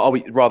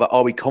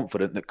we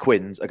confident that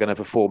Quins are going to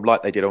perform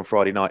like they did on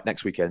Friday night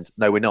next weekend?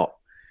 No, we're not.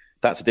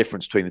 That's the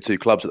difference between the two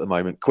clubs at the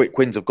moment.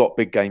 Quins have got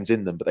big games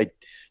in them, but they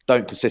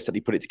don't consistently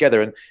put it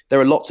together. And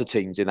there are lots of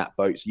teams in that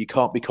boat. So you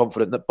can't be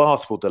confident that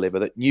Bath will deliver,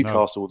 that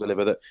Newcastle will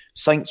deliver, that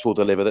Saints will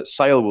deliver, that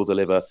Sale will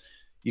deliver.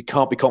 You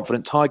can't be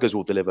confident Tigers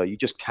will deliver. You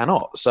just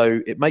cannot.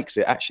 So it makes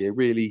it actually a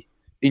really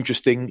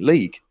interesting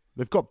league.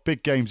 They've got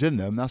big games in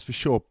them, that's for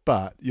sure.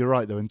 But you're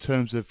right, though, in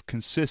terms of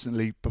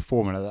consistently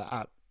performing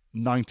at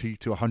 90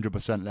 to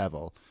 100%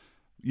 level,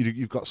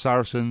 you've got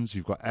Saracens,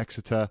 you've got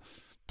Exeter.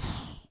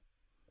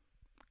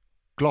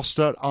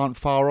 Gloucester aren't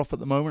far off at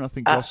the moment. I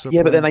think Gloucester.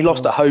 But then they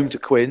lost at home to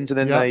Quins, and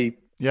then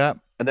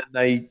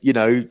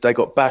they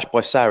got bashed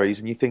by Sarries,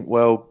 and you think,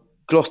 well,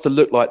 Gloucester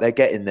look like they're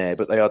getting there,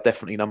 but they are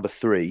definitely number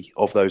 3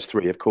 of those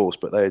 3, of course.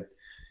 But they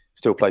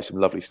still play some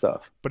lovely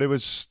stuff. But it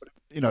was,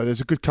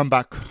 there's a good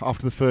comeback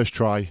after the first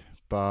try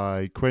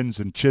by Quins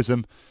and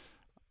Chisholm.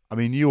 I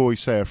mean, you always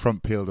say a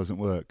front peel doesn't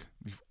work.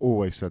 You've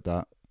always said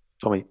that,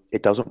 Tommy.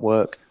 It doesn't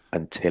work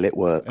until it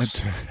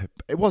works.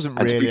 It wasn't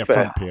really a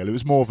front peel. It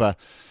was more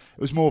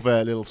of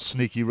a little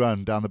sneaky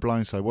run down the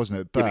blind side,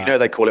 wasn't it? But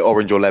they call it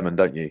orange or lemon,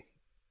 don't you?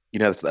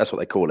 That's what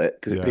they call it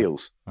because it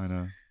peels. I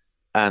know.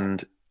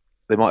 And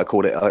they might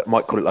call it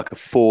like a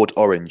Ford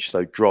orange,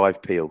 so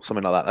drive peel,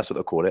 something like that. That's what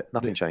they'll call it.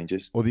 Nothing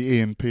changes. Or the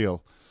Ian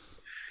Peel.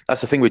 That's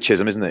the thing with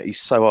Chisholm, isn't it?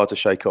 He's so hard to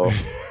shake off.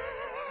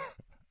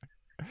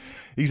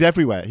 He's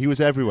everywhere. He was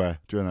everywhere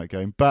during that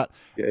game, but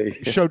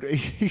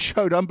he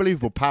showed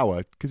unbelievable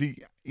power because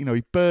he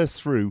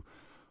burst through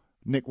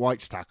Nick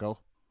White's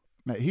tackle.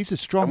 Mate, he's a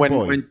strong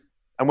boy.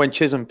 And when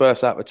Chisholm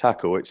bursts out with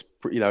tackle, it's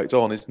it's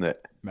on, isn't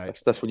it?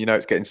 Mate. That's when you know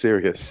it's getting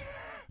serious.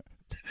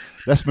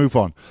 Let's move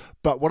on.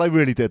 But what I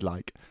really did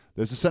like,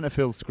 there's a centre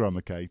field scrum,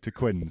 to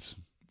Quins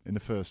in the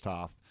first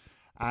half,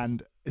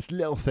 and it's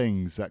little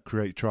things that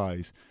create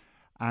tries.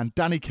 And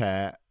Danny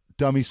Kerr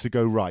dummies to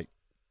go right.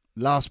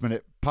 Last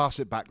minute, pass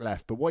it back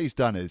left. But what he's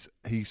done is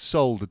he's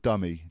sold a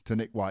dummy to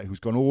Nick White, who's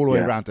gone all the way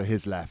around to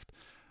his left.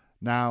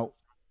 Now,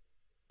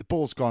 the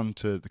ball's gone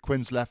to the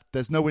Quins left.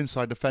 There's no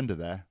inside defender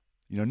there.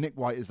 Nick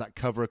White is that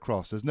cover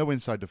across. There's no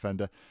inside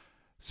defender.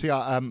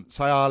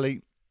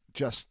 Sayali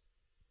just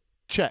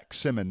checks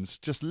Simmons.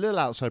 Just a little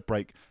outside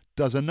break.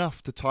 Does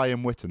enough to tie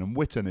in Witten. And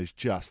Witten is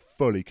just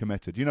fully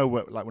committed.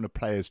 Like when a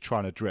player's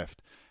trying to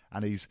drift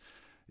and he's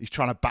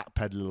trying to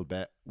backpedal a little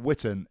bit.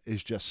 Witten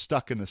is just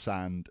stuck in the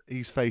sand.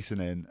 He's facing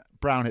in.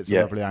 Brown hits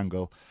a lovely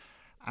angle.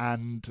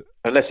 And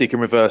unless he can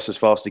reverse as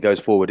fast as he goes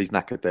forward, he's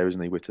knackered there,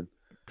 isn't he, Witten?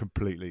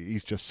 Completely.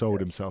 He's just sold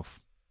himself.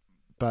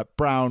 But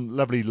Brown,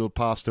 lovely little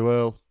pass to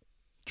Earl.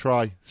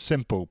 Try.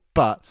 Simple.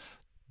 But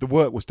the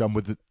work was done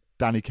with the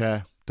Danny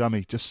Kerr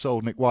dummy. Just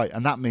sold Nick White.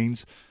 And that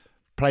means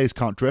players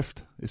can't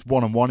drift. It's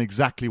one-on-one,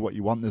 exactly what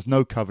you want. There's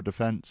no cover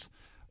defence.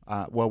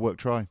 Well-worked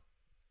try.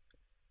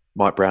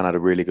 Mike Brown had a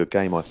really good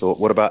game, I thought.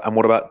 What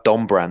about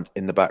Dom Brandt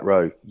in the back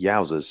row?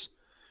 Yowzers.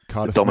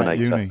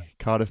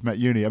 Cardiff Met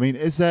Uni. I mean,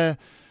 is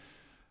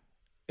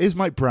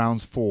Mike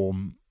Brown's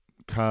form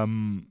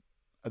come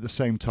at the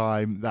same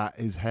time that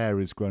his hair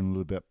is growing a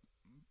little bit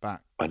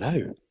back? I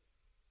know.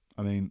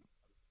 I mean,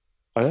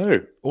 I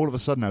know. All of a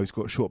sudden now he's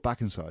got short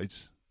back and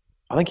sides.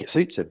 I think it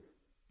suits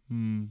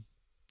him.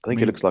 I think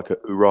he looks like a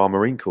Ura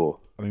Marine Corps.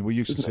 I mean, we're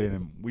used to seeing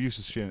him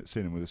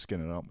with a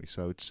Skinner, aren't we?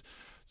 So it's,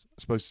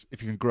 I suppose,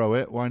 if you can grow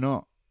it, why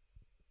not?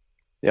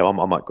 Yeah, I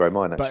might grow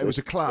mine, actually. But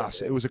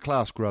it was a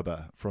class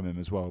grubber from him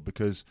as well,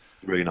 because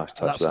really nice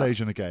touch. At that stage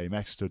in the game,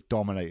 Exeter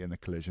dominating the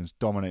collisions,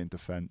 dominating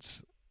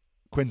defence.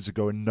 Quins are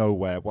going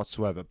nowhere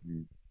whatsoever.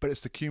 But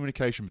it's the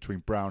communication between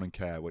Brown and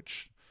Kerr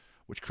which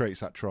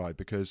creates that try,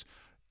 because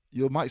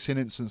you might see an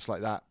instance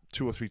like that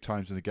 2 or 3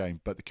 times in the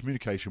game, but the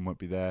communication won't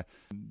be there.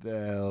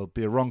 There'll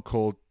be a wrong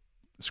call.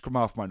 The scrum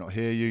half might not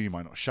hear you. You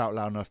might not shout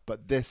loud enough,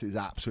 but this is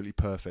absolutely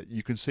perfect.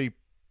 You can see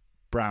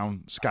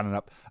Brown scanning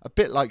up, a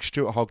bit like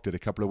Stuart Hogg did a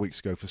couple of weeks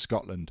ago for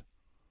Scotland.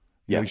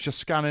 You know, he's just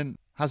scanning,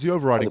 has the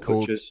overriding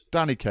call,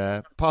 Danny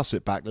Kerr, pass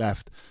it back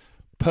left,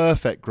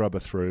 perfect grubber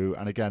through,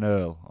 and again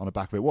Earl on the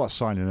back of it. What a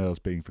signing Earl's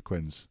been for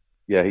Quins.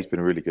 Yeah, he's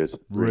been really good.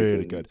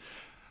 Really good.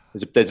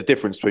 There's a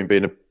difference between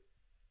being a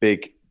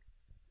big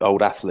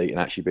old athlete and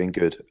actually being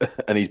good,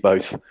 and he's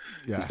both.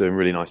 Yeah. He's doing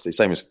really nicely.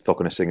 Same as Thok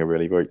and a Singer,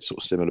 really, very sort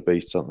of similar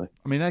beasts, aren't they?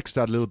 I mean,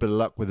 Exeter had a little bit of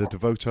luck with the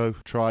Devoto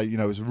try. You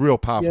know, it was a real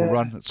powerful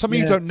run. Something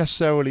you don't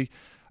necessarily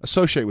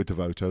associate with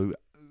Devoto,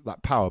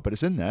 that power, but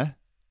it's in there.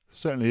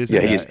 Certainly is.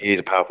 Yeah, he is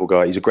a powerful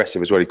guy. He's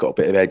aggressive as well. He's got a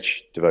bit of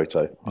edge,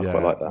 Devoto. I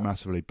quite like that.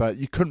 Massively. But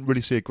you couldn't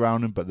really see a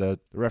grounding, but the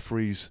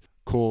referee's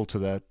call to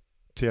their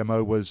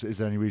TMO was, is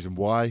there any reason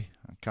why?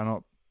 I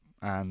cannot,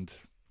 and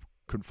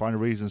couldn't find a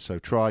reason, so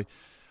try.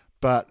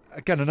 But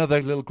again, another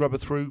little grubber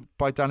through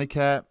by Danny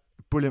Kerr.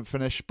 Brilliant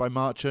finish by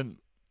Marchant.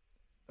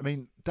 I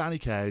mean, Danny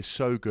Kerr is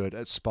so good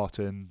at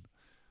spotting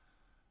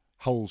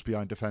holes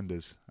behind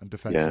defenders and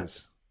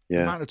defences. Yeah.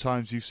 The amount of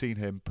times you've seen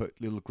him put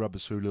little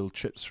grubbers through, little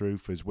chips through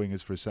for his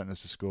wingers, for his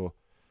centres to score.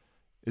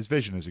 His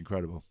vision is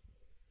incredible.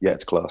 Yeah,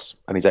 it's class.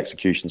 And his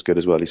execution's good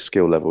as well. His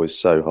skill level is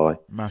so high.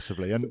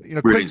 Massively. And, you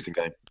know, really interesting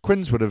game.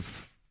 Quins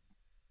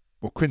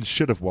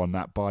should have won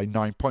that by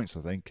 9 points,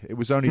 I think. It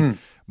was only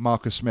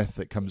Marcus Smith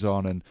that comes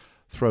on and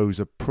throws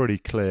a pretty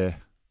clear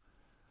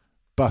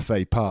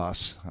buffet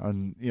pass.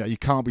 And, you know, you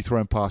can't be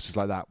throwing passes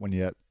like that when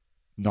you're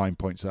 9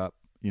 points up.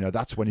 You know,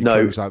 that's when you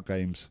close out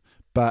games.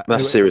 But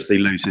that's seriously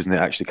loose, isn't it?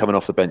 Actually, coming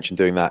off the bench and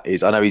doing that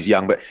is. I know he's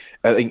young, but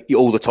I think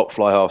all the top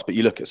fly halves. But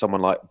you look at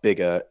someone like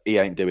Bigger, he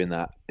ain't doing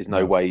that. There's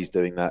no way he's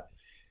doing that.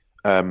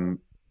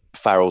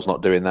 Farrell's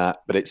not doing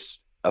that. But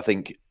I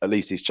think at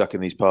least he's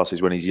chucking these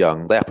passes when he's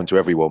young. They happen to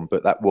everyone,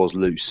 but that was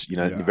loose. You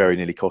know, it very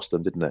nearly cost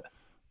them, didn't it?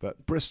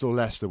 But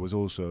Bristol-Leicester was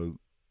also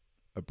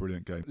a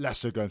brilliant game.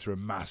 Leicester going through a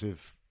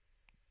massive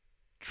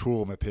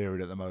trauma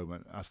period at the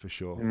moment, that's for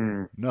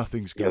sure.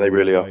 Nothing's going. Yeah, they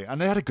really are, and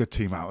they had a good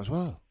team out as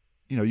well.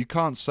 You know, you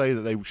can't say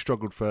that they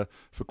struggled for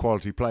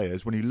quality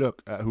players when you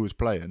look at who was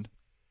playing.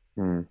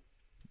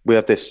 We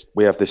have this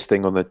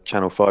thing on the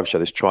Channel 5 show,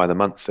 this Try of the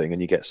Month thing,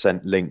 and you get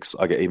sent links.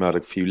 I get emailed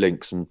a few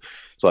links, and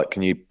it's like,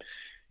 can you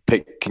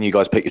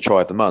guys pick your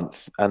Try of the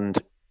Month? And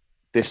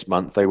this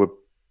month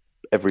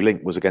every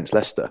link was against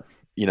Leicester.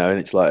 You know, and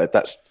it's like,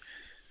 that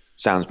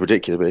sounds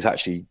ridiculous, but it's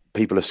actually,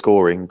 people are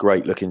scoring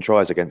great looking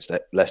tries against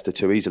Leicester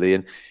too easily.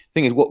 And the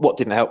thing is, what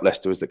didn't help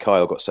Leicester was that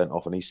Kyle got sent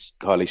off, and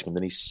Kyle Eastman,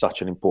 and he's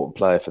such an important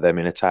player for them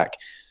in attack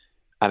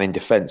and in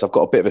defence. I've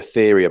got a bit of a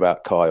theory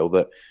about Kyle,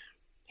 that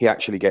he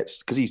actually gets,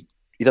 because he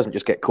doesn't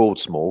just get called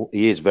small,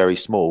 he is very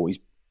small.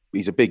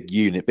 He's a big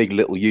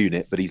little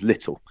unit, but he's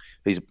little.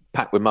 He's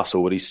packed with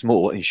muscle, but he's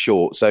small and he's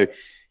short. So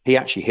he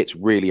actually hits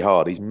really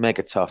hard. He's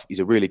mega tough. He's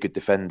a really good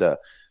defender.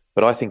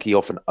 But I think he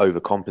often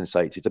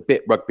overcompensates. It's a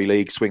bit rugby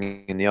league,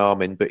 swinging the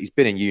arm in, but he's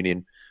been in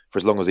Union for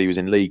as long as he was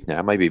in league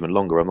now, maybe even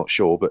longer, I'm not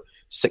sure, but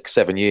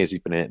 6-7 years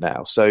he's been in it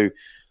now. So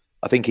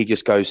I think he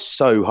just goes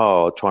so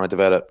hard trying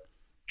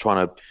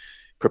to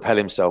propel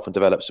himself and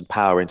develop some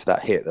power into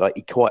that hit that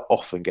he quite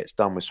often gets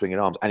done with swinging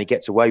arms, and he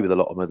gets away with a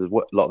lot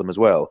of them as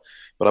well.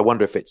 But I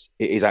wonder if it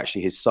is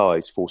actually his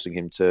size forcing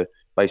him to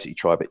basically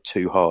try a bit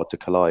too hard to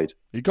collide.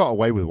 He got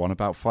away with one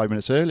about 5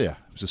 minutes earlier.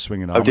 It was a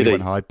swinging arm. He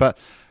went high, but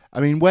I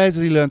mean, where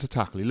did he learn to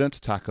tackle? He learned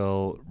to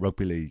tackle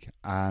rugby league,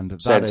 and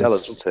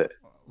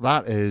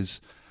that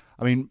is,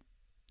 I mean,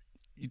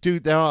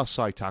 there are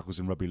side tackles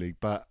in rugby league,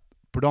 but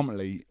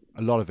predominantly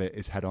a lot of it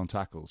is head-on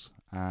tackles,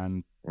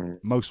 and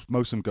most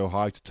of them go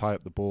high to tie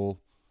up the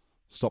ball,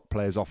 stop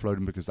players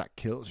offloading, because that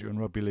kills you in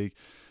rugby league.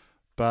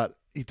 But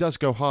he does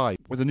go high.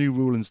 With the new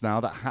rulings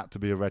now, that had to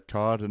be a red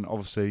card, and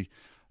obviously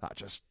that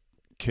just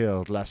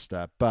killed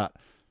Leicester. But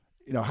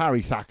you know,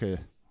 Harry Thacker,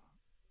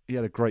 he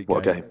had a great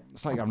game.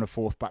 It's like having a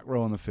fourth back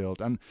row on the field.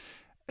 And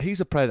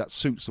he's a player that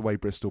suits the way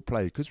Bristol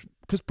play, because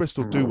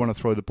Bristol do want to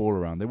throw the ball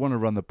around. They want to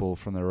run the ball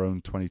from their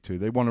own 22.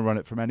 They want to run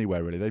it from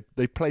anywhere, really.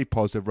 They play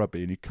positive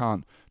rugby, and you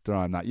can't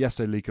deny them that. Yes,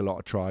 they leak a lot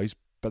of tries,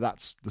 but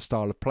that's the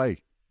style of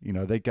play. You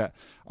know, they get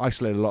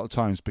isolated a lot of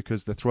times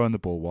because they're throwing the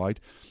ball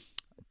wide.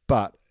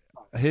 But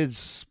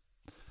his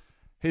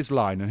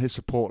line and his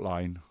support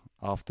line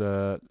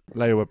after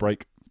Lewa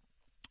break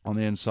on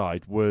the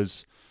inside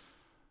was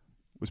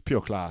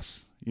pure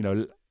class. You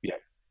know, yeah,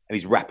 and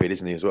he's rapid,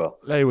 isn't he, as well?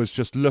 Lewa was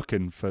just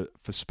looking for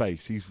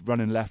space. He's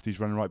running left, he's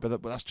running right,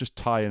 but that's just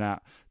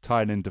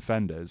tying in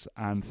defenders.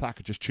 And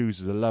Thacker just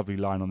chooses a lovely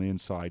line on the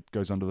inside,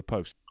 goes under the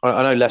post.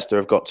 I know Leicester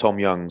have got Tom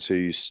Youngs,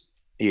 he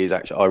is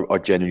actually, I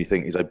genuinely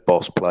think he's a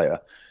boss player.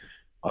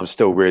 I'm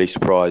still really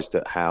surprised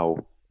at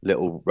how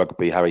little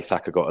rugby Harry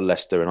Thacker got at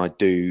Leicester, and I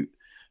do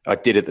I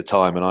did at the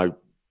time, and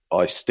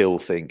I still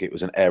think it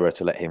was an error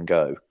to let him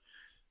go,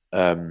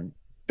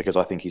 because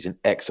I think he's an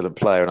excellent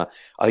player, and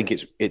I think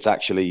it's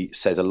actually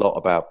says a lot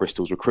about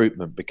Bristol's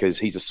recruitment, because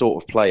he's a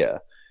sort of player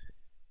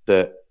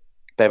that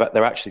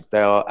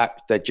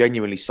they're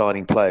genuinely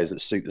signing players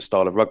that suit the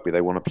style of rugby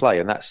they want to play,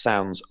 and that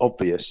sounds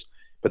obvious,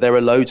 but there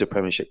are loads of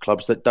Premiership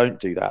clubs that don't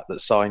do that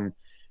sign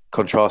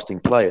contrasting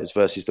players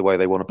versus the way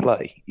they want to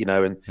play,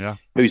 and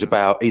he's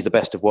the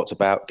best of what's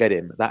about, get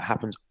him. That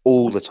happens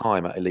all the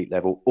time at elite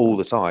level, all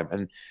the time.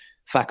 And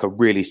Thacker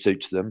really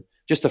suits them.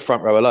 Just the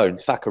front row alone,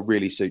 Thacker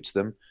really suits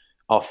them.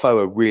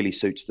 Arfoa really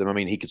suits them. I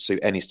mean, he could suit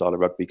any style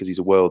of rugby because he's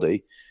a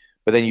worldie.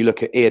 But then you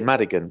look at Ian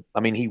Madigan. I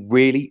mean, he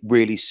really,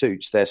 really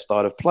suits their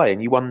style of play.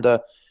 And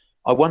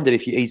I wondered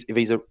if he's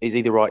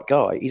the right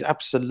guy. He's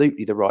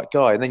absolutely the right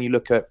guy. And then you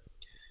look at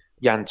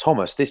Jan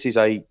Thomas. This is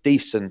a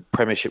decent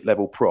Premiership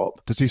level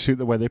prop. Does he suit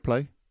the way they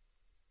play?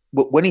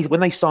 When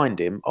they signed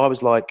him, I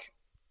was like,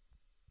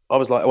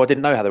 oh, I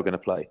didn't know how they were going to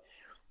play.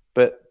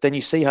 But then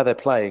you see how they're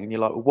playing, and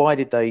you're like, well, why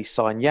did they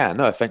sign Jan?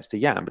 No offense to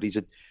Jan, but he's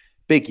a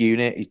big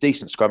unit. He's a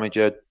decent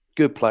scrummager,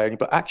 good player.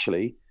 But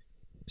actually,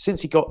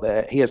 since he got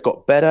there, he has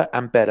got better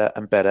and better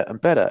and better and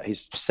better.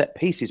 His set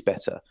piece is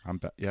better.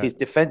 His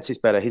defence is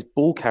better. His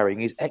ball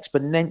carrying is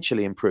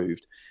exponentially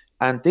improved.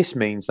 And this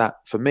means that,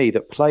 for me,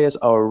 that players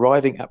are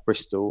arriving at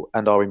Bristol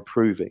and are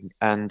improving.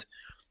 And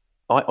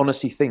I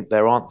honestly think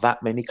there aren't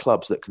that many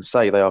clubs that can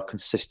say they are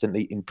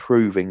consistently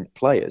improving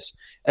players.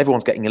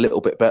 Everyone's getting a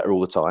little bit better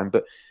all the time,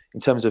 but in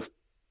terms of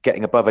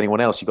getting above anyone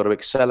else, you've got to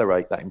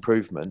accelerate that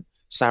improvement.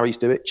 Sarries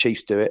do it,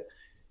 Chiefs do it.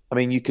 I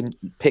mean, you can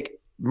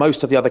pick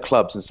most of the other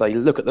clubs and say,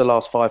 look at the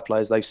last 5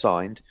 players they've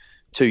signed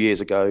 2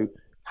 years ago.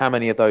 How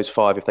many of those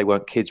 5, if they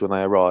weren't kids when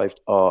they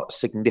arrived, are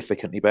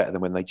significantly better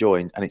than when they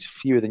joined? And it's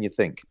fewer than you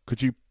think.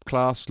 Could you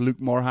class Luke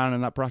Morahan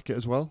in that bracket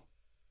as well?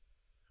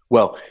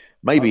 Well,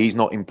 maybe he's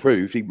not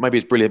improved. Maybe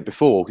he's brilliant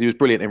before, because he was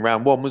brilliant in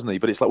round 1, wasn't he?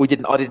 But it's like I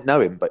didn't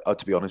know him, but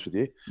to be honest with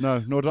you.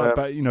 No, nor did I.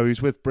 But, he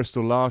was with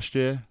Bristol last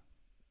year.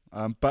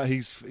 But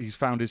he's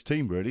found his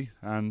team, really.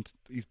 And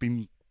he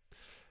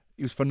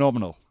was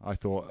phenomenal, I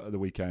thought, at the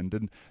weekend.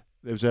 And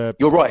there was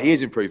You're right, he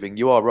is improving.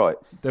 You are right.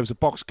 There was a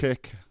box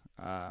kick.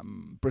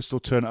 Bristol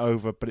turn it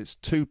over, but it's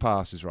 2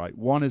 passes, right?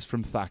 One is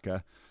from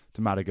Thacker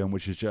to Madigan,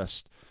 which is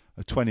just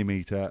a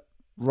 20-metre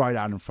right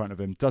out in front of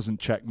him, doesn't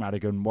check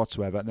Madigan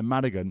whatsoever, and then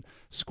Madigan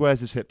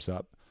squares his hips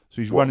up,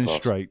 so he's running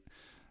straight.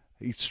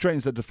 He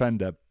straightens the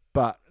defender,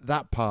 but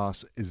that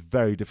pass is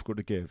very difficult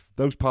to give.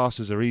 Those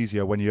passes are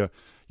easier when you're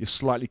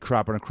slightly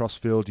crabbing across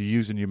field, you're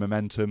using your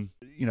momentum.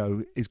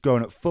 He's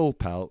going at full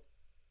pelt,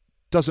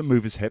 doesn't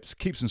move his hips,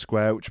 keeps him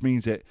square, which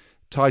means it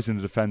ties in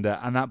the defender,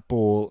 and that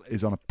ball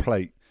is on a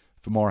plate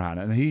for Morahan,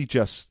 and he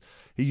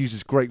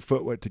uses great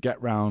footwork to get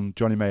round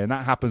Johnny May, and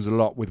that happens a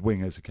lot with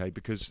wingers, okay,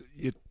 because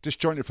you're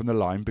disjointed from the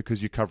line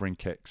because you're covering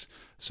kicks.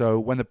 So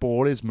when the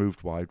ball is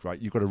moved wide, right,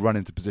 you've got to run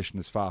into position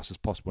as fast as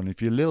possible, and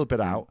if you're a little bit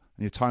out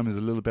and your time is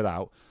a little bit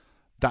out,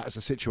 that's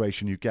a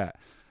situation you get,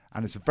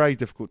 and it's a very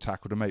difficult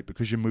tackle to make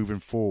because you're moving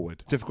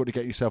forward. It's difficult to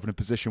get yourself in a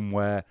position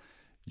where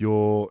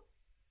you're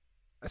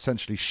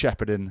essentially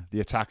shepherding the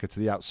attacker to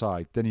the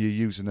outside, then you're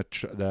using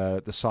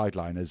the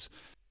sideline as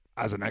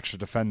an extra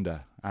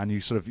defender, and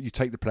you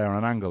take the player on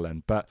an angle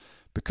then. But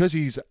because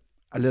he's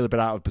a little bit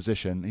out of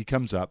position, he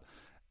comes up.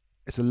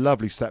 It's a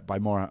lovely step by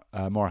Morahan,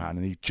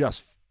 and he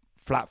just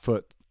flat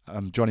foot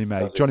Johnny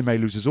May. Johnny May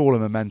loses all the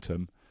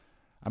momentum,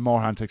 and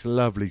Morahan takes a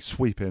lovely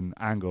sweeping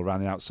angle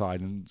around the outside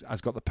and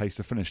has got the pace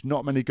to finish.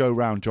 Not many go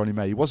round Johnny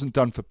May. He wasn't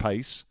done for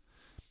pace.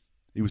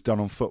 He was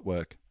done on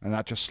footwork, and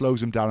that just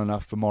slows him down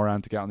enough for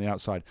Morahan to get on the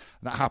outside.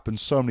 And that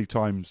happens so many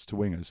times to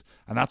wingers,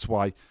 and that's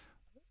why,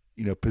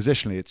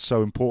 positionally, it's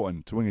so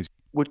important to wingers.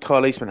 Would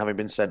Kyle Eastman, having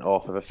been sent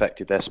off, have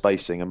affected their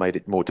spacing and made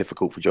it more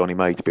difficult for Johnny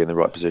May to be in the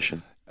right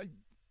position?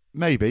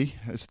 Maybe.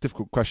 It's a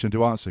difficult question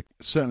to answer.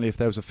 Certainly, if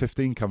there was a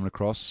 15 coming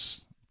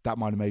across, that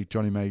might have made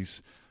Johnny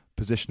May's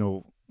position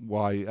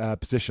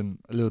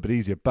a little bit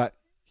easier. But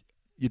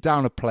you're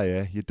down a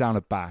player, you're down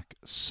a back.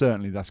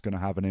 Certainly, that's going to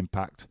have an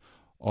impact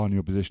on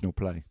your positional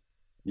play.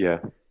 Yeah.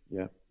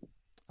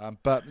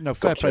 But no,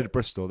 fair play to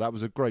Bristol. That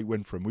was a great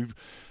win for him.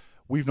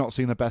 We've not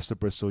seen the best of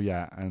Bristol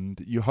yet,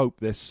 and you hope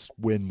this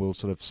win will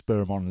sort of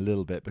spur him on a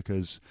little bit,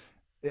 because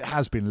it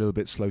has been a little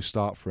bit slow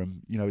start for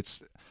him.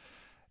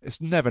 It's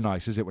never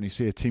nice, is it, when you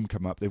see a team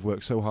come up, they've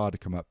worked so hard to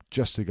come up,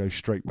 just to go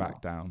straight back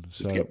down.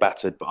 Just to get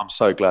battered, but I'm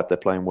so glad they're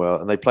playing well.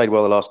 And they played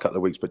well the last couple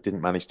of weeks, but didn't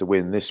manage to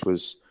win. This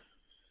was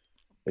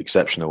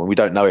exceptional, and we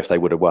don't know if they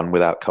would have won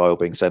without Kyle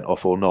being sent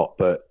off or not,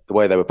 but the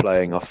way they were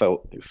playing,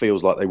 it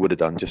feels like they would have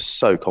done. Just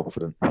so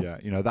confident. Yeah,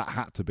 that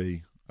had to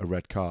be a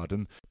red card.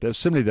 And there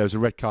was a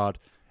red card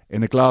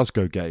in the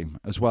Glasgow game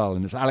as well,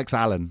 and it's Alex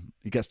Allen.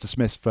 He gets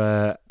dismissed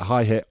for a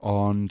high hit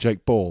on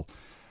Jake Ball,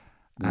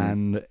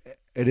 and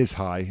it is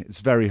high. It's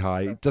very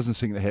high. It doesn't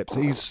sink the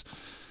hips.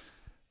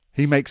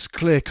 He makes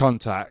clear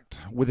contact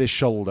with his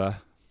shoulder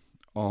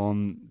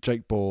on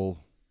Jake Ball,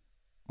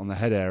 on the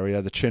head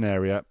area, the chin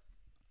area.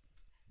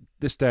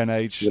 This day and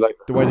age,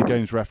 the way the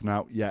game's ref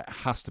now, it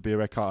has to be a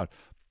red card.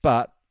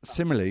 But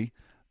similarly,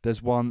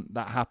 there's one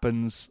that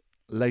happens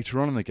later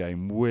on in the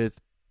game with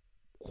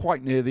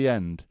quite near the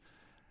end,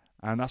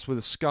 and that's with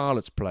a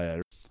Scarlets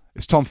player.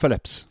 It's Tom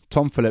Phillips.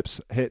 Tom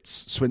Phillips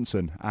hits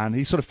Swinson, and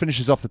he sort of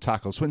finishes off the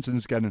tackle.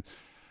 Swinson's getting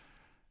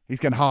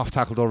half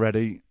tackled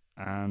already,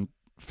 and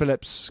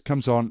Phillips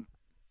comes on.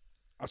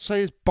 I'd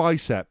say his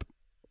bicep,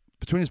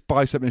 between his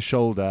bicep and his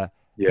shoulder,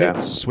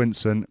 hits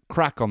Swinson,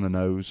 crack on the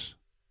nose.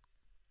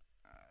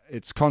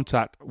 It's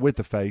contact with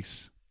the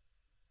face.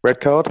 Red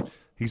card?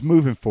 He's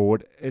moving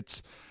forward.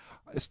 It's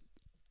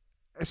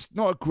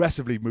not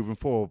aggressively moving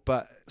forward,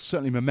 but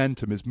certainly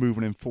momentum is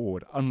moving him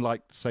forward,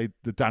 unlike, say,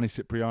 the Danny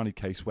Cipriani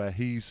case where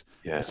he's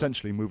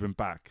essentially moving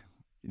back.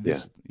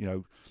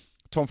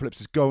 Tom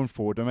Phillips is going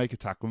forward to make a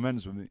tackle.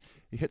 Momentum,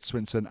 he hits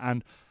Swinson,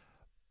 and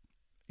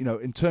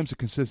in terms of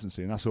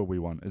consistency, and that's all we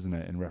want, isn't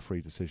it, in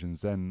referee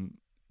decisions, then,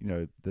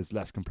 there's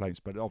less complaints,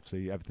 but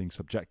obviously everything's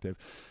subjective.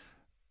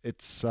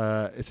 It's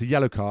a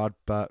yellow card,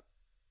 but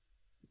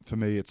for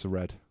me, it's a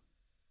red.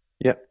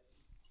 Yeah,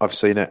 I've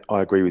seen it.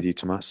 I agree with you,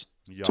 Tomas.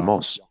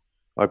 Tomas.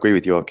 I agree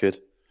with you, our kid.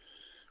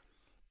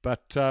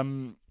 But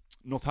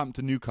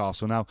Northampton,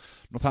 Newcastle. Now,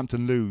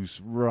 Northampton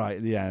lose right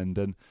at the end,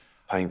 and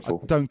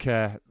painful. I don't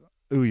care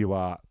who you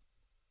are.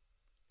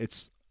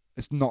 It's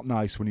not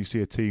nice when you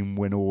see a team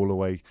win all the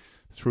way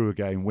through a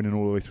game, winning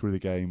all the way through the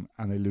game,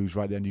 and they lose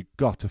right then. You've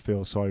got to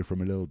feel sorry for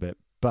them a little bit.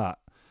 But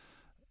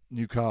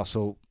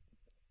Newcastle,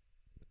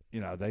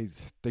 they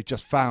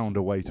just found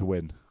a way to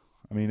win.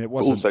 I mean, it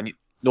wasn't... Also,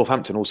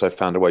 Northampton also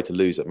found a way to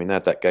lose it. I mean, they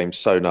had that game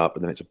sewn up,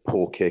 and then it's a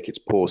poor kick, it's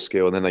poor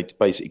skill, and then they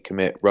basically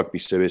commit rugby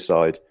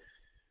suicide,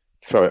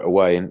 throw it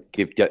away, and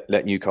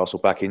let Newcastle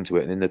back into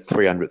it. And in the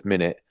 300th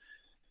minute,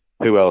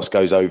 who else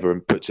goes over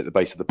and puts it at the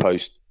base of the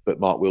post but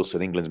Mark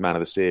Wilson, England's man of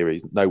the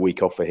series? No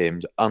week off for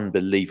him.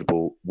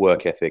 Unbelievable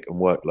work ethic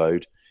and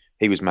workload.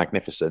 He was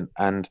magnificent.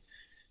 And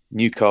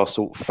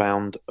Newcastle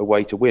found a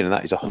way to win, and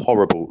that is a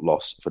horrible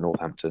loss for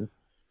Northampton.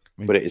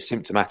 But it is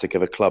symptomatic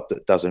of a club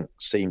that doesn't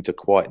seem to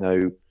quite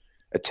know,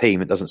 a team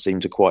that doesn't seem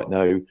to quite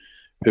know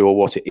who or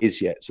what it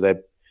is yet. So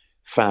they're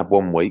fab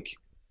one week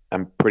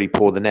and pretty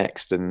poor the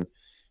next. And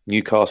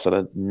Newcastle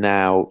are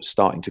now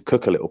starting to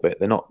cook a little bit.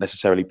 They're not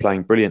necessarily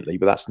playing brilliantly,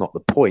 but that's not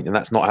the point. And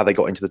that's not how they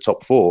got into the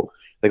top four.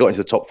 They got into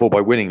the top four by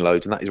winning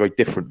loads, and that is very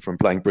different from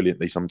playing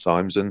brilliantly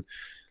sometimes. And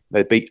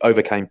they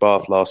overcame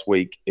Bath last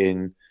week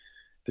in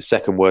the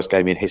second worst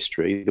game in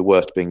history, the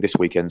worst being this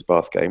weekend's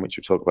Bath game, which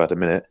we'll talk about in a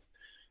minute.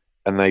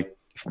 And they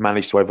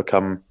managed to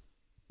overcome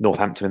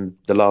Northampton in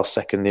the last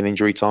second in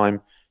injury time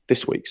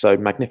this week. So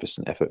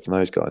magnificent effort from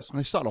those guys. And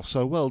they started off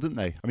so well, didn't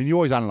they? I mean, you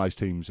always analyse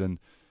teams, and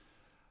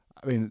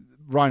I mean,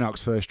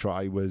 Reinach's first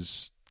try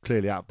was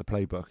clearly out of the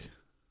playbook.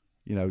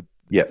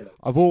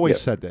 I've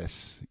always said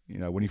this.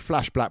 When you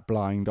flash black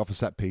blind off a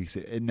set piece,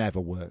 it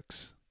never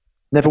works.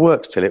 Never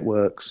works till it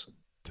works.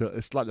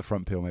 It's like the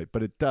front peel, mate,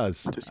 but it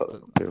does. Just like the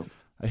front peel.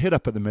 A hit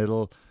up at the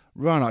middle.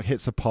 Reinach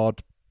hits a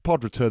pod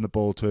return the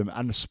ball to him,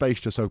 and the space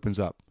just opens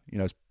up.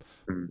 It's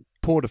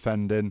poor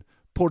defending,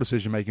 poor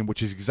decision making,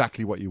 which is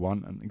exactly what you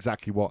want and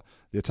exactly what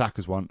the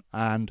attackers want.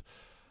 And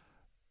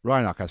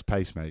Reinach has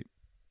pace, mate.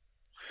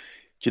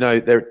 Do you know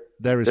there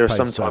are pace,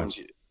 sometimes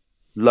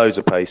loads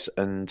of pace,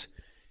 and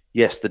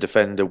yes, the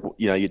defender,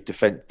 your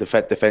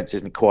defense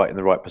isn't quite in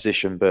the right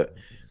position, but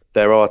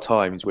there are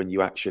times when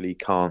you actually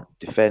can't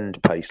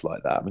defend pace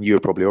like that. I mean, you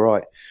were probably all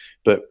right,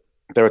 but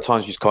there are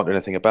times you just can't do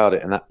anything about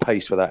it. And that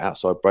pace for that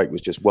outside break was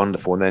just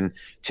wonderful. And then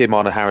Tim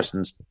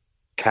Arnold-Harrison's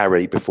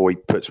carry before he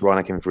puts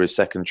Reinach in for his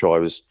second try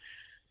was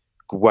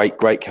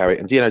great carry.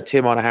 And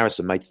Tim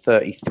Arnold-Harrison made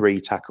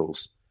 33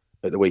 tackles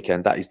at the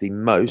weekend. That is the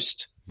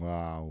most.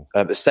 Wow.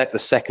 The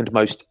second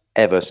most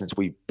ever since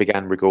we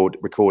began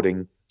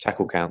recording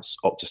tackle counts.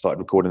 Opta started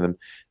recording them.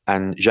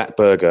 And Jacques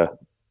Berger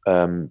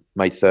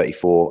made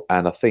 34.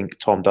 And I think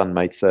Tom Dunn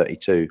made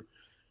 32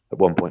 at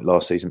one point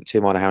last season. But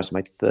Tim Arnold-Harrison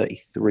made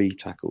 33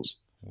 tackles.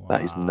 Wow,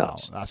 that is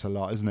nuts. That's a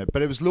lot, isn't it?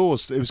 But it was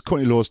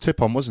Courtney Law's tip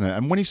on, wasn't it?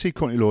 And when you see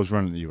Courtney Law's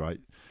running at you, right,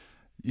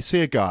 you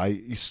see a guy,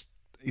 he's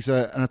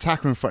an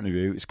attacker in front of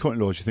you, it's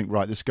Courtney Law's, you think,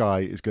 right, this guy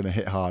is going to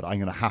hit hard, I'm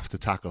going to have to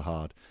tackle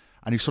hard.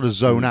 And you sort of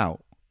zone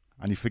out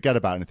and you forget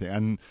about anything.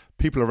 And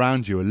people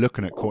around you are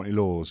looking at Courtney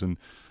Law's, and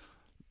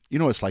you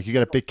know what it's like, you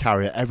get a big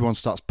carrier, everyone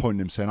starts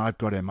pointing him, saying, I've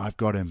got him,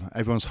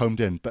 everyone's homed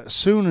in. But as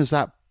soon as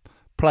that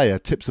player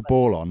tips the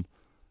ball on,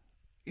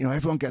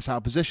 everyone gets out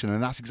of position,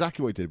 and that's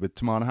exactly what he did with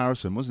Tim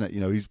Arnold-Harrison, wasn't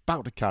it? He's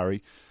about to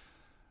carry.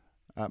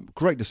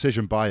 Great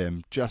decision by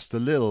him. Just a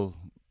little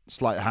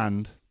slight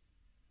hand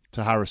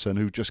to Harrison,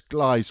 who just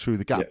glides through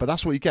the gap. Yeah. But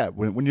that's what you get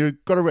when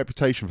you've got a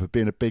reputation for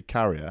being a big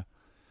carrier.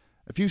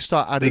 If you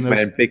start adding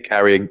big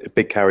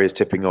carriers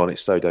tipping on,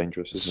 it's so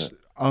dangerous, isn't it?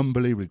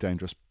 Unbelievably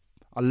dangerous.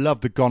 I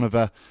love the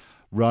Gonover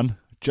run.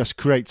 Just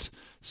creates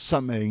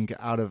something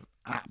out of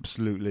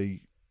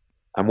absolutely.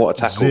 And what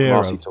a tackle from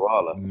Marcy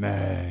Tuala,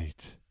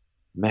 mate.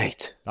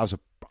 That was a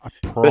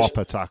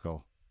proper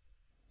tackle.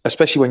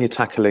 Especially when you're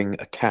tackling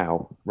a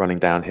cow running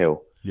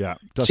downhill. Yeah.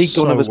 See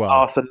Gonover's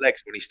arse and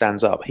legs when he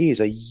stands up. He is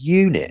a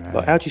unit.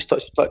 Like, how do you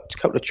start a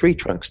couple of tree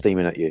trunks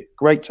steaming at you?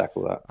 Great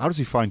tackle, that. How does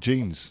he find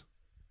jeans?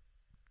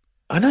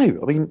 I know.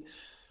 I mean,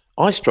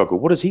 I struggle.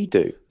 What does he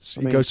do?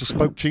 He goes to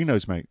Spoke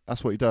Chinos, mate.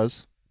 That's what he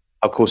does.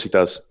 Of course he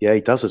does. Yeah,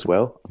 he does as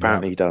well.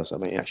 Apparently he does. I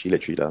mean, he actually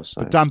literally does.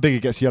 So. But Dan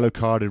Biggar gets yellow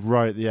carded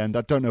right at the end.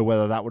 I don't know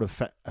whether that would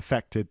have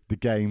affected the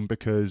game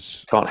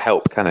because... Can't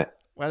help, can it?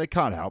 Well, it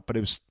can't help, but it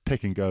was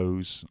pick and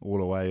goes all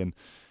the way. And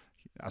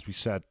as we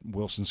said,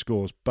 Wilson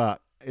scores.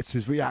 But it's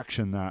his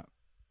reaction that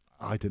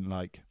I didn't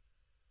like.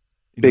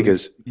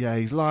 Biggers. Yeah,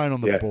 he's lying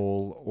on the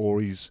ball or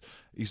he's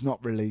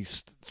not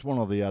released. It's one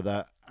or the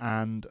other.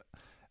 And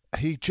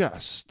he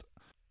just...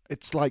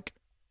 It's like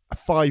a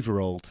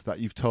 5-year-old that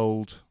you've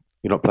told...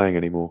 You're not playing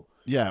anymore.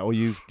 Yeah, or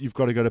you've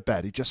got to go to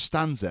bed. He just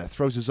stands there,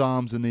 throws his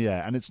arms in the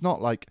air, and it's not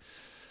like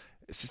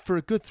it's for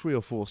a good 3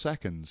 or 4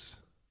 seconds.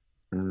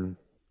 Mm.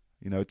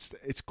 You know,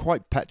 it's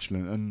quite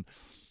petulant, and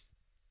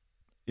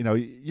you know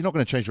you're not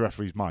going to change the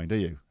referee's mind, are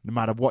you? No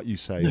matter what you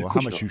say or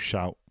how much you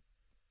shout.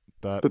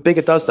 But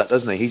Biggar does that,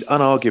 doesn't he? He's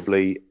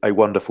unarguably a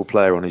wonderful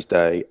player on his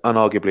day,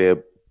 unarguably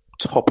a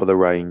top of the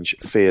range,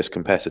 fierce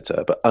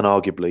competitor, but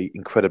unarguably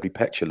incredibly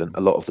petulant a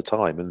lot of the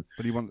time, and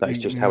that's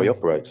just how he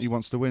operates. He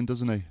wants to win,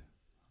 doesn't he?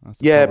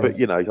 Yeah, but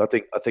you know, I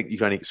think you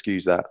can only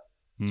excuse that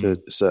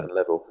to a certain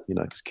level, you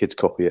know, because kids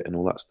copy it and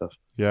all that stuff.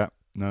 Yeah,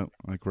 no,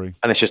 I agree.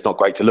 And it's just not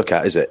great to look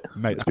at, is it?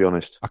 Mate, let's be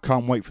honest. I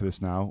can't wait for this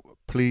now.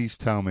 Please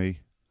tell me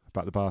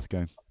about the Bath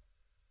game.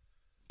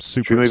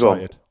 Should we move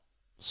on?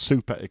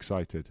 Super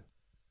excited.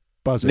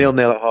 Buzzing.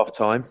 0-0 at half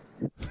time.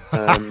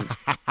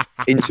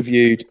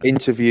 Interviewed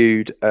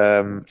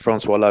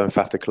Francois Lowe and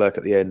Faf de Klerk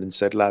at the end and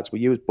said, lads, were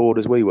you as bored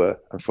as we were?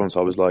 And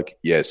Francois was like,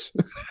 yes.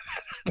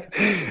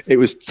 It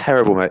was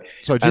terrible, mate.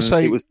 So just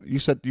say you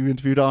said you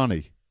interviewed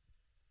Arnie?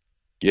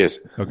 Yes.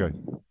 Okay.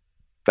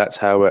 That's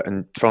how,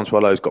 and Francois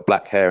Lowe's got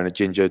black hair and a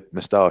ginger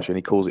moustache, and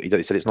he calls it,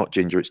 he said it's not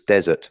ginger, it's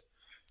desert.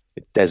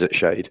 Desert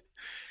shade.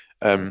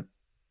 And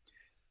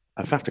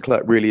Faf de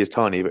Klerk really is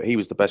tiny, but he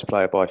was the best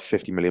player by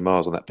 50 million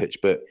miles on that pitch.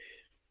 But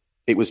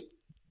it was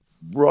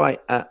right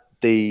at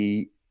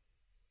the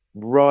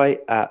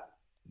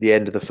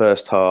end of the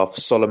first half.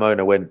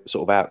 Solomona went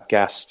sort of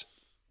outgassed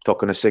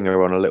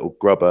Thokonasinga on a little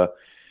grubber.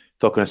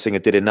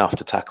 Thokonasinga did enough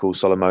to tackle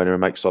Solomona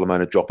and make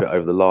Solomona drop it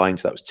over the line.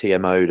 So that was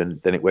TMO'd,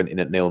 and then it went in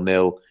at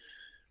 0-0.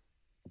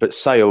 But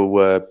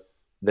Sale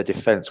their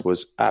defence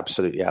was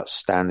absolutely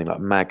outstanding, like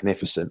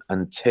magnificent,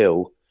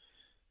 until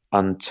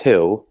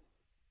Cooper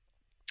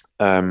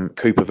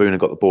Vuna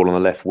got the ball on the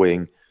left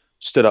wing,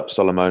 stood up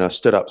Solomona,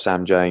 stood up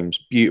Sam James,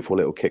 beautiful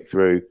little kick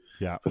through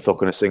for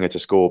Thokonasinga to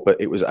score. But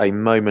it was a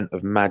moment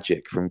of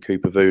magic from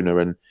Cooper Vuna,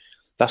 and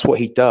that's what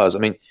he does. I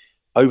mean,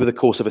 over the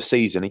course of a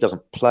season, he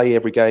doesn't play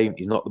every game.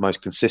 He's not the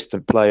most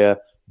consistent player,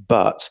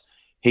 but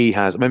he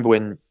has... I remember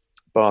when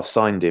Bath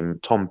signed him,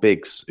 Tom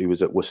Biggs, who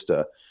was at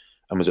Worcester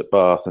and was at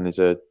Bath and is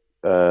a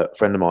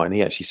friend of mine,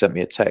 he actually sent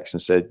me a text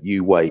and said,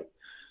 you wait.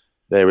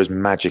 There is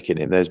magic in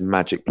him. There's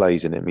magic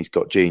plays in him. He's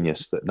got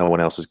genius that no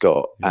one else has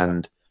got. Yeah.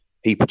 And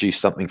he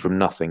produced something from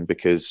nothing,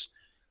 because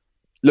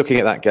looking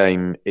at that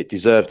game, it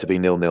deserved to be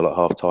 0-0 at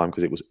half time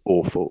because it was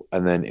awful.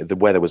 And then the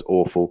weather was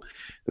awful.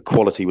 The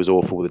quality was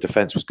awful. The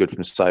defence was good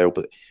from Sale.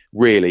 But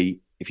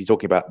really, if you're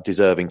talking about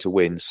deserving to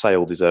win,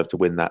 Sale deserved to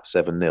win that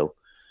 7-0.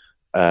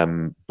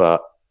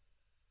 But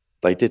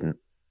they didn't.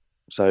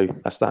 So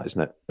that's that,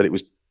 isn't it? But it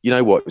was, you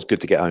know what? It was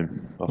good to get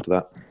home after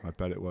that. I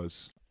bet it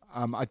was.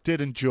 I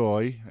did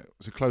enjoy, it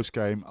was a close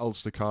game,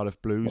 Ulster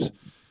Cardiff Blues,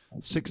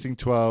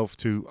 16-12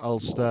 to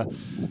Ulster.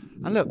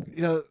 And look,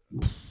 you know,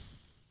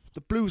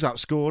 the Blues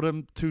outscored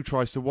them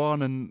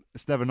 2-1, and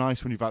it's never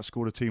nice when you've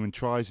outscored a team in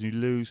tries and you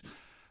lose.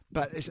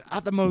 But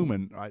at the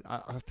moment, right,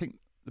 I think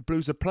the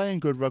Blues are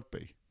playing good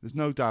rugby. There's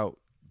no doubt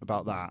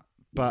about that.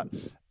 But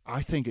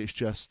I think it's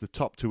just the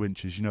top 2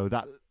 inches, you know,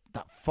 that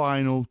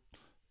final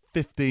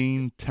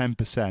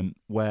 15-10%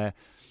 where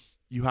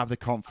you have the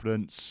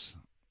confidence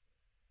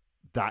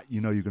that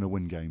you know you're going to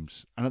win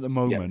games. And at the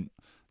moment,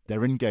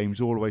 they're in games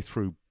all the way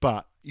through.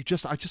 But I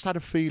just had a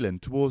feeling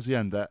towards the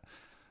end that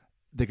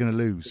they're going to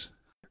lose.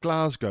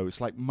 Glasgow, it's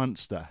like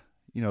Munster.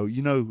 You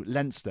know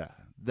Leinster.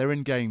 They're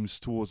in games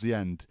towards the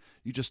end.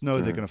 You just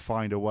know they're going to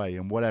find a way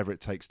and whatever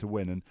it takes to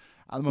win. And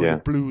at the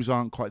moment, Blues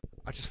aren't quite...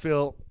 I just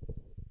feel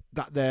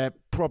that they're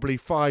probably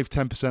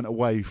 5-10%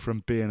 away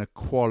from being a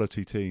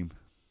quality team. Do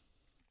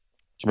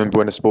you remember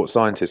when a sports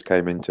scientist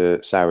came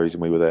into Sarries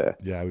and we were there?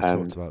 Yeah, we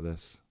talked about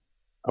this.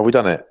 Have we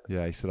done it?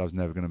 Yeah, he said I was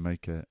never going to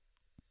make it.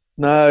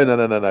 No,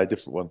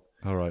 different one.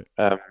 All right.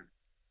 That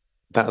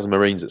was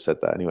Marines that said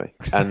that anyway.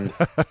 And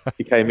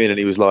he came in and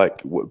he was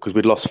like, because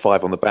we'd lost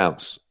 5 on the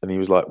bounce, and he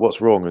was like,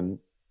 what's wrong? And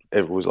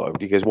everyone was like,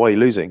 he goes, why are you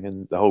losing?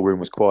 And the whole room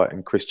was quiet.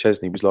 And Chris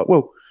Chesney was like,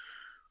 well,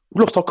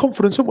 we've lost our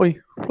confidence, haven't we?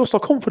 We've lost our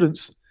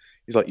confidence.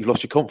 He's like, you've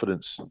lost your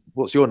confidence.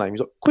 What's your name?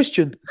 He's like,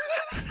 Christian.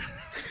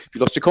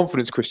 You lost your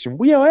confidence, Christian.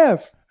 Well, yeah, I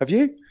have. Have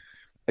you?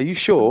 Are you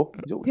sure?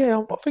 Like, yeah,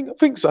 I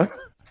think so.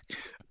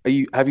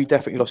 Have you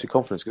definitely lost your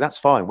confidence? Because that's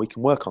fine. We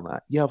can work on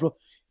that. Yeah,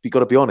 you've got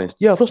to be honest.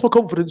 Yeah, I've lost my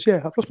confidence.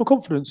 Yeah, I've lost my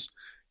confidence.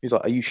 He's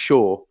like, are you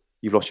sure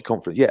you've lost your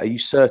confidence? Yeah, are you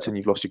certain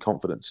you've lost your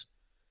confidence?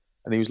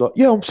 And he was like,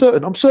 yeah, I'm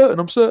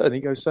certain. He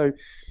goes, so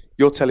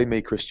you're telling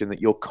me, Christian,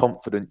 that you're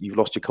confident you've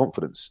lost your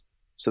confidence?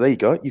 So there you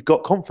go. You've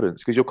got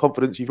confidence because you're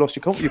confident you've lost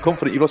your confidence. You're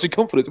confident you've lost your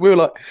confidence. We were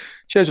like,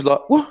 Ches was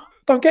like, what?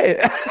 Don't get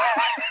it.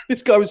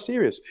 This guy was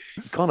serious.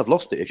 You can't have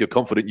lost it. If you're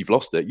confident you've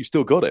lost it, you've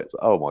still got it. It's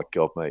like, oh my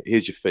God, mate.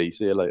 Here's your fee.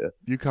 See you later.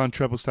 You can't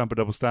treble stamp a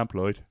double stamp,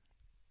 Lloyd.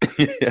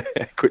 Yeah.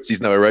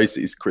 Quitsy's no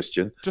erases,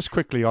 Christian. Just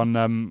quickly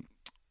on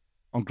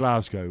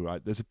Glasgow,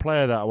 right? There's a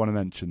player that I want to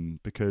mention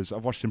because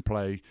I've watched him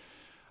play.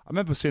 I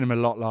remember seeing him a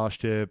lot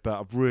last year, but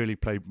I've really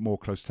paid more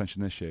close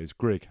attention this year. It's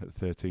Grigg at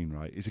 13,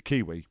 right? He's a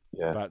Kiwi,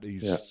 but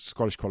he's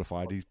Scottish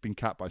qualified. He's been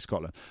capped by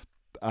Scotland.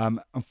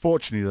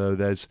 Unfortunately, though,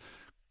 there's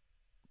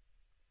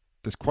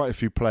quite a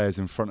few players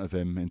in front of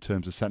him in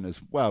terms of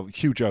centres. Well,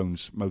 Hugh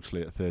Jones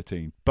mostly at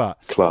 13, but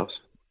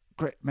class.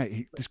 Great,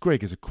 mate. This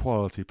Grigg is a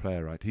quality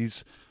player, right?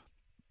 He's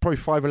probably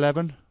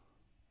 5'11",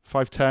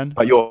 5'10".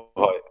 About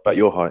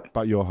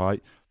your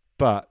height.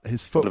 But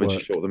his footwork. A couple of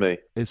inches shorter than me.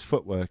 His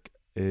footwork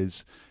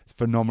is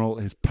phenomenal.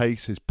 His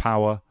pace, his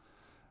power.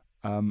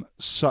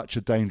 Such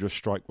a dangerous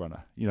strike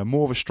runner.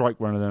 More of a strike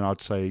runner than I'd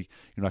say,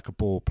 like a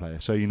ball player.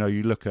 So,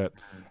 you look at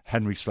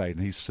Henry Slade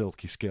and his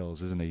silky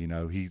skills, isn't he?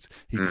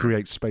 He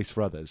creates space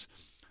for others.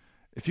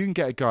 If you can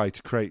get a guy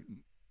to create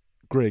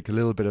Grigg a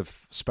little bit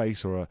of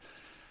space or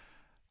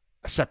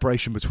a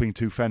separation between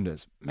two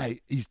fenders,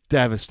 mate, he's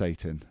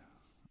devastating.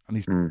 And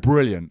he's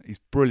brilliant. He's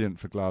brilliant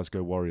for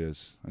Glasgow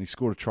Warriors. And he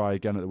scored a try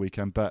again at the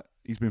weekend, but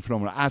he's been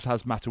phenomenal, as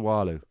has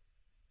Matawalu.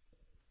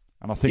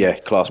 And I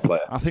think, class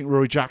player. I think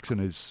Rory Jackson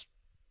has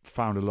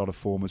found a lot of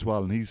form as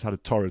well, and he's had a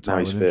torrid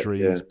time with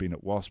injury. He's been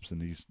at Wasps,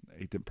 and he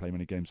didn't play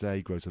many games there.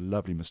 He grows a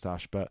lovely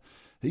moustache, but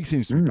he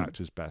seems to be back to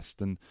his best.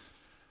 And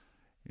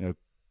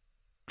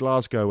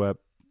Glasgow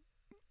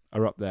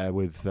are up there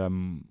with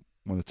one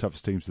of the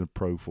toughest teams in the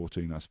Pro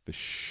 14. That's for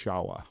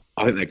sure.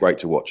 I think they're great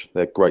to watch.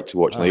 They're great to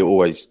watch, and they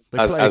always,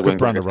 play a good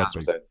brand of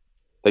rugby.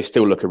 They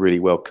still look a really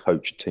well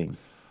coached team,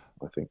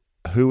 I think.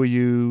 Who are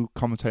you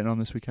commentating on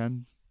this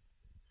weekend?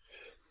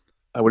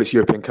 Well, it's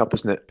European Cup,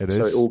 isn't it? It is.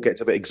 So it all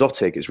gets a bit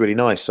exotic. It's really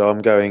nice. So I'm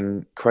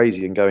going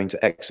crazy and going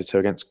to Exeter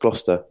against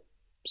Gloucester.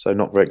 So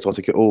not very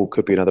exotic at all.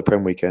 Could be another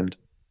Prem weekend.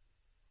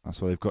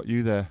 That's why they've got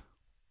you there.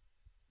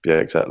 Yeah,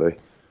 exactly.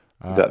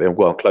 Exactly.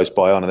 Well, close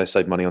by, aren't they? They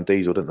saved money on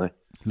diesel, didn't they?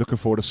 Looking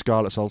forward to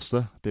Scarlets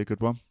Ulster. Be a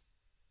good one.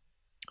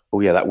 Oh,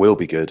 yeah, that will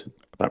be good.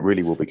 That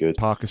really will be good.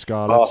 Parker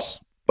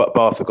Scarlets. But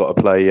Bath have got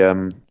to play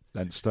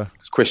Leinster.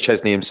 Chris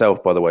Chesney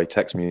himself, by the way,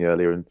 texted me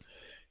earlier and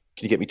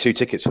can you get me 2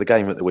 tickets for the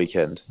game at the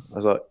weekend? I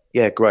was like,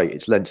 yeah, great.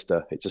 It's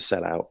Leinster. It's a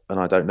sellout. And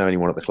I don't know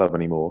anyone at the club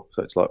anymore.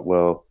 So it's like,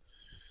 well,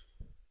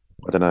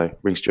 I don't know,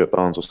 ring Stuart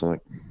Barnes or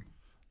something.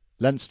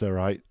 Leinster,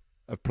 right,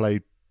 have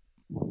played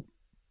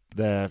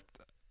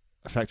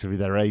effectively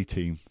their A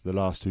team the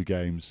last 2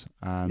 games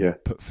and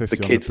put 50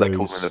 the kids on the they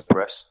Blues. call them in the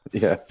press.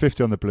 Yeah.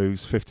 50 on the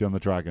Blues, 50 on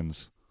the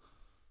Dragons.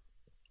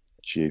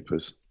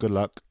 Jeepers. Good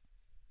luck.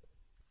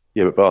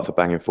 Yeah, but Bath are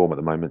banging form at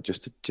the moment.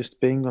 I'm just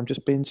being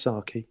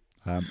sarky.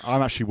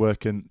 I'm actually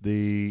working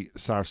the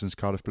Saracens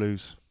Cardiff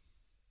Blues.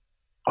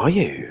 Are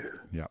you?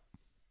 Yeah.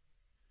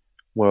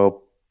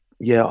 Well,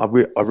 yeah, I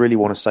really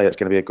want to say it's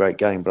going to be a great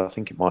game, but I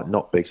think it might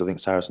not be because I think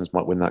Saracens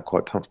might win that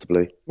quite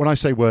comfortably. When I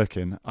say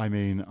working, I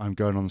mean I'm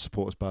going on the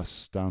supporters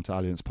bus down to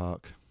Allianz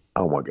Park.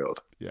 Oh my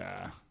God.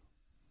 Yeah.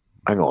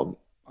 Hang on.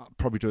 I'll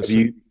probably do Have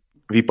you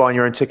buying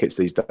your own tickets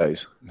these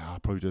days? No, I'll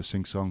probably do a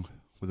sing-song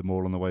with them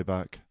all on the way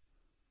back.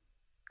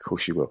 Of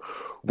course you will.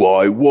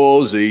 Why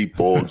was he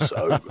born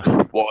so?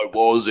 Why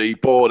was he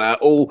born at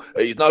all?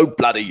 He's no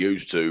bloody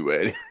used to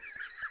it.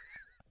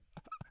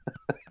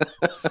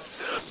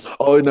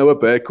 I know a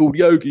bear called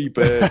Yogi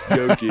Bear.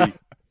 Yogi.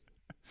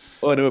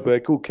 I know a bear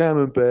called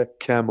Camembert.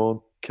 Come on,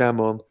 come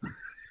on.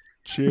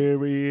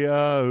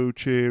 Cheerio,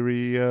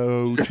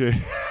 cheerio, cheerio.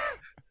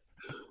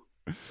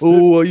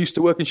 Oh, I used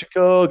to work in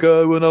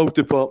Chicago, an old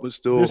department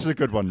store. This is a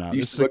good one now.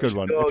 This is a good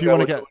one. If you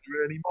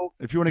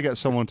want to get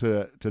someone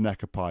to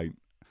neck a pint,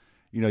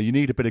 you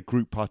need a bit of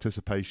group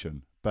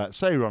participation. But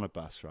say you're on a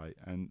bus, right,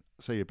 and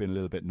say you've been a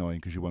little bit annoying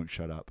because you won't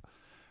shut up.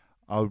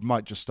 I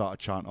might just start a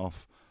chant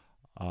off,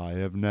 I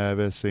have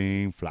never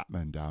seen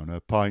Flatman down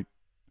a pint.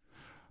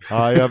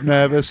 I have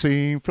never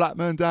seen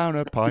Flatman down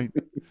a pint.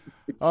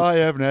 I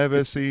have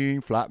never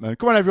seen Flatman.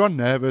 Come on, everyone.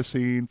 Never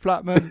seen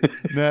Flatman.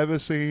 Never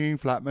seen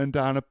Flatman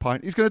down a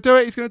pint. He's going to do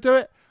it. He's going to do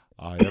it.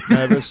 I have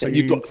never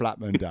seen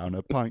Flatman down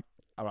a pint.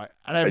 All right.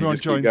 And everyone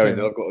joins in.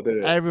 I've got to do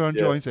it. Everyone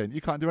joins in.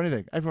 You can't do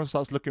anything. Everyone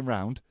starts looking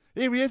round.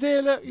 Here he is.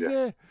 Here, look. He's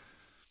here.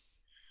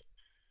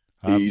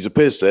 He's a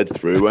pisshead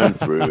through and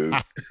through.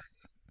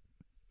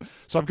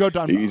 So I'm going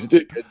down. He's a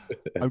dickhead.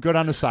 I'm going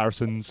down to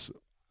Saracens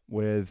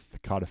with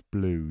Cardiff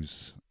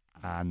Blues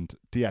and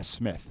DS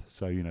Smith.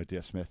 So,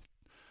 DS Smith.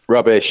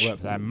 Rubbish.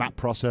 There. Matt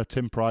Prosser,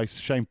 Tim Price,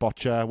 Shane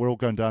Botcher. We're all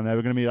going down there.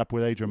 We're going to meet up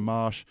with Adrian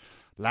Marsh.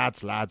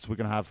 Lads, we're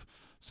going to have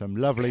some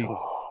lovely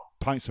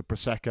pints of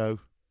Prosecco,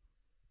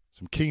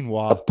 some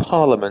quinoa. A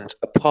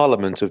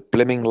parliament of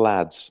blimming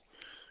lads.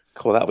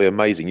 God, that'll be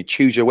amazing. You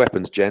choose your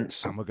weapons,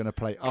 gents. And we're going to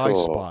play I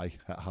Spy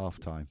at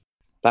halftime.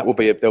 There'll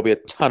be a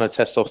ton of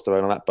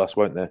testosterone on that bus,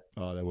 won't there?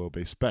 Oh, there will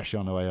be, especially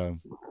on the way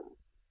home.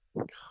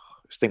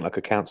 Stink like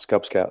a Cub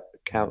Scout.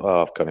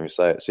 Oh, I can't even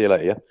say it. See you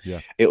later, yeah? Yeah.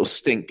 It'll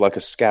stink like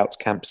a Scout's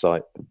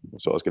campsite.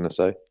 That's what I was going to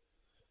say.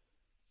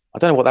 I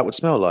don't know what that would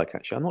smell like,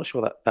 actually. I'm not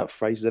sure that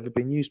phrase has ever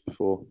been used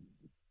before.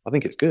 I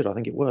think it's good. I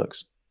think it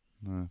works.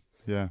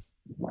 Yeah.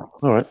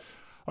 All right.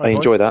 I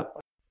enjoy that.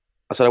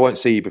 I said I won't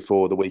see you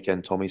before the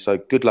weekend, Tommy, so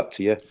good luck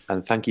to you,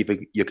 and thank you for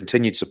your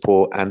continued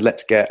support, and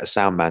let's get a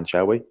sound man,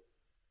 shall we?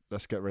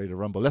 Let's get ready to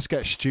rumble. Let's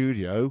get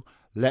studio.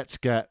 Let's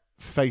get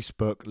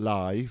Facebook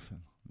live.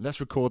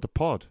 Let's record the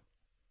pod.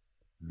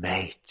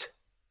 Mate.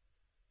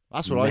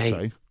 That's what I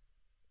say.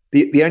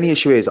 The only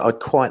issue is I'd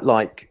quite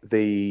like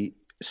the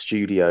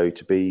studio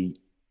to be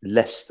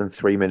less than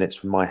 3 minutes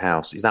from my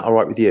house. Is that all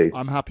right with you?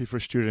 I'm happy for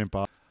a studio in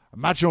Bath.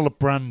 Imagine all the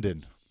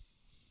branding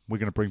we're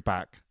going to bring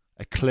back.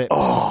 Eclipse,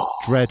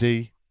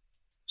 Dreddy.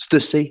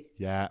 Stussy.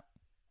 Yeah.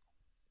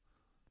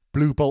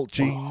 Blue Bolt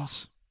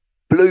jeans.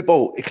 Blue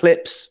Bolt,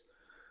 Eclipse.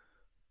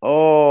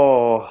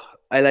 Oh,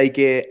 LA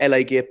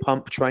Gear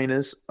pump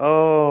trainers.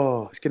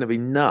 Oh, it's going to be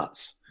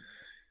nuts.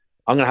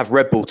 I'm going to have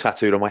Red Bull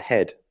tattooed on my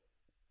head.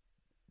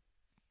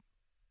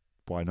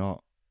 Why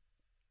not?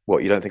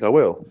 What, you don't think I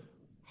will?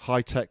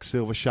 High-tech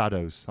silver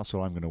shadows. That's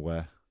what I'm going to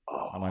wear.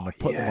 And I'm going to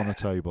put them on the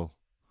table.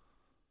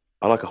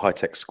 I like a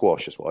high-tech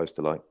squash. That's what I used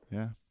to like.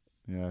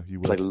 Yeah, you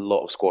played a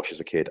lot of squash as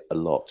a kid. A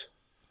lot.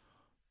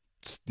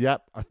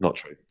 Yep. Not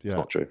true. Yeah,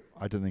 not true.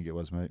 I didn't think it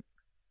was, mate.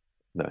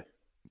 No.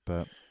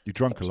 But you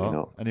drunk Absolutely a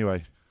lot. Not.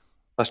 Anyway.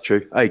 That's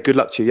true. Hey, good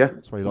luck to you, yeah?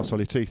 That's why you lost all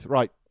your teeth.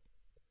 Right.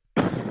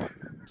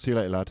 See you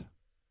later, lad.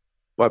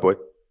 Bye, boy.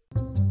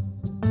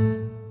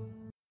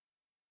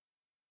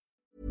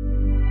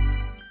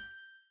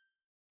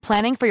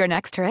 Planning for your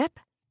next trip?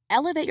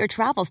 Elevate your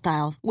travel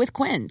style with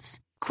Quince.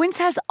 Quince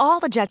has all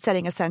the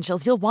jet-setting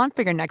essentials you'll want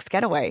for your next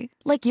getaway,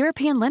 like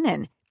European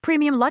linen,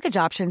 premium luggage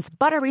options,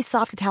 buttery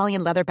soft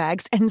Italian leather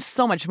bags, and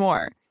so much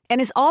more.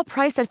 And is all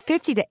priced at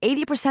 50 to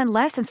 80%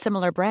 less than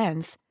similar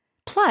brands.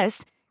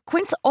 Plus,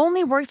 Quince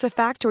only works with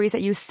factories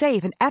that use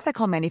safe and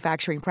ethical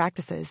manufacturing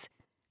practices.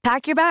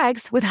 Pack your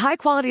bags with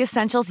high-quality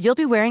essentials you'll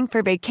be wearing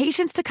for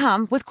vacations to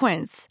come with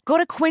Quince. Go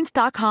to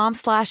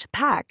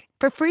quince.com/pack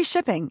for free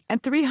shipping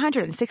and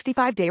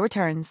 365-day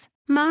returns.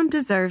 Mom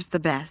deserves the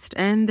best,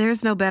 and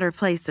there's no better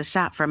place to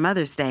shop for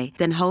Mother's Day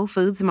than Whole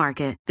Foods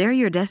Market. They're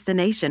your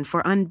destination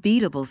for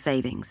unbeatable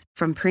savings,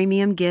 from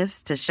premium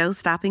gifts to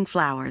show-stopping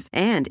flowers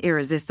and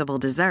irresistible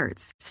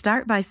desserts.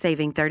 Start by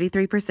saving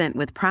 33%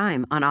 with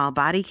Prime on all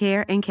body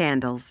care and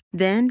candles.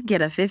 Then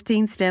get a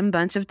 15-stem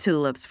bunch of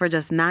tulips for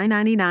just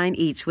 $9.99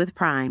 each with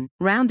Prime.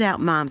 Round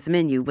out Mom's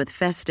menu with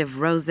festive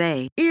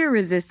rosé,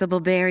 irresistible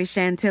berry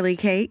chantilly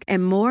cake,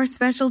 and more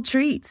special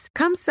treats.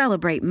 Come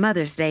celebrate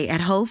Mother's Day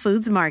at Whole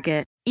Foods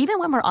Market. Even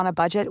when we're on a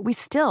budget, we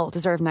still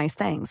deserve nice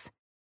things.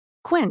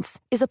 Quince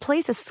is a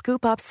place to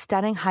scoop up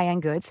stunning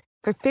high-end goods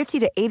for 50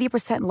 to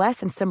 80%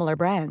 less than similar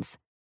brands.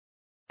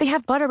 They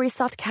have buttery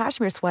soft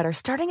cashmere sweaters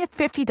starting at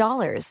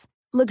 $50,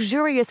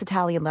 luxurious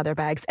Italian leather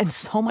bags, and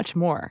so much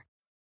more.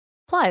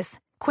 Plus,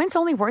 Quince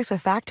only works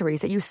with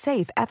factories that use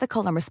safe,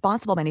 ethical, and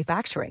responsible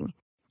manufacturing.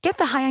 Get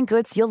the high-end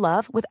goods you'll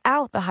love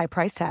without the high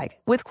price tag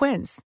with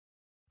Quince.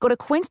 Go to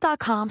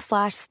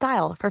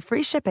quince.com/style for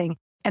free shipping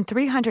and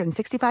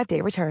 365-day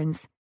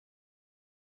returns.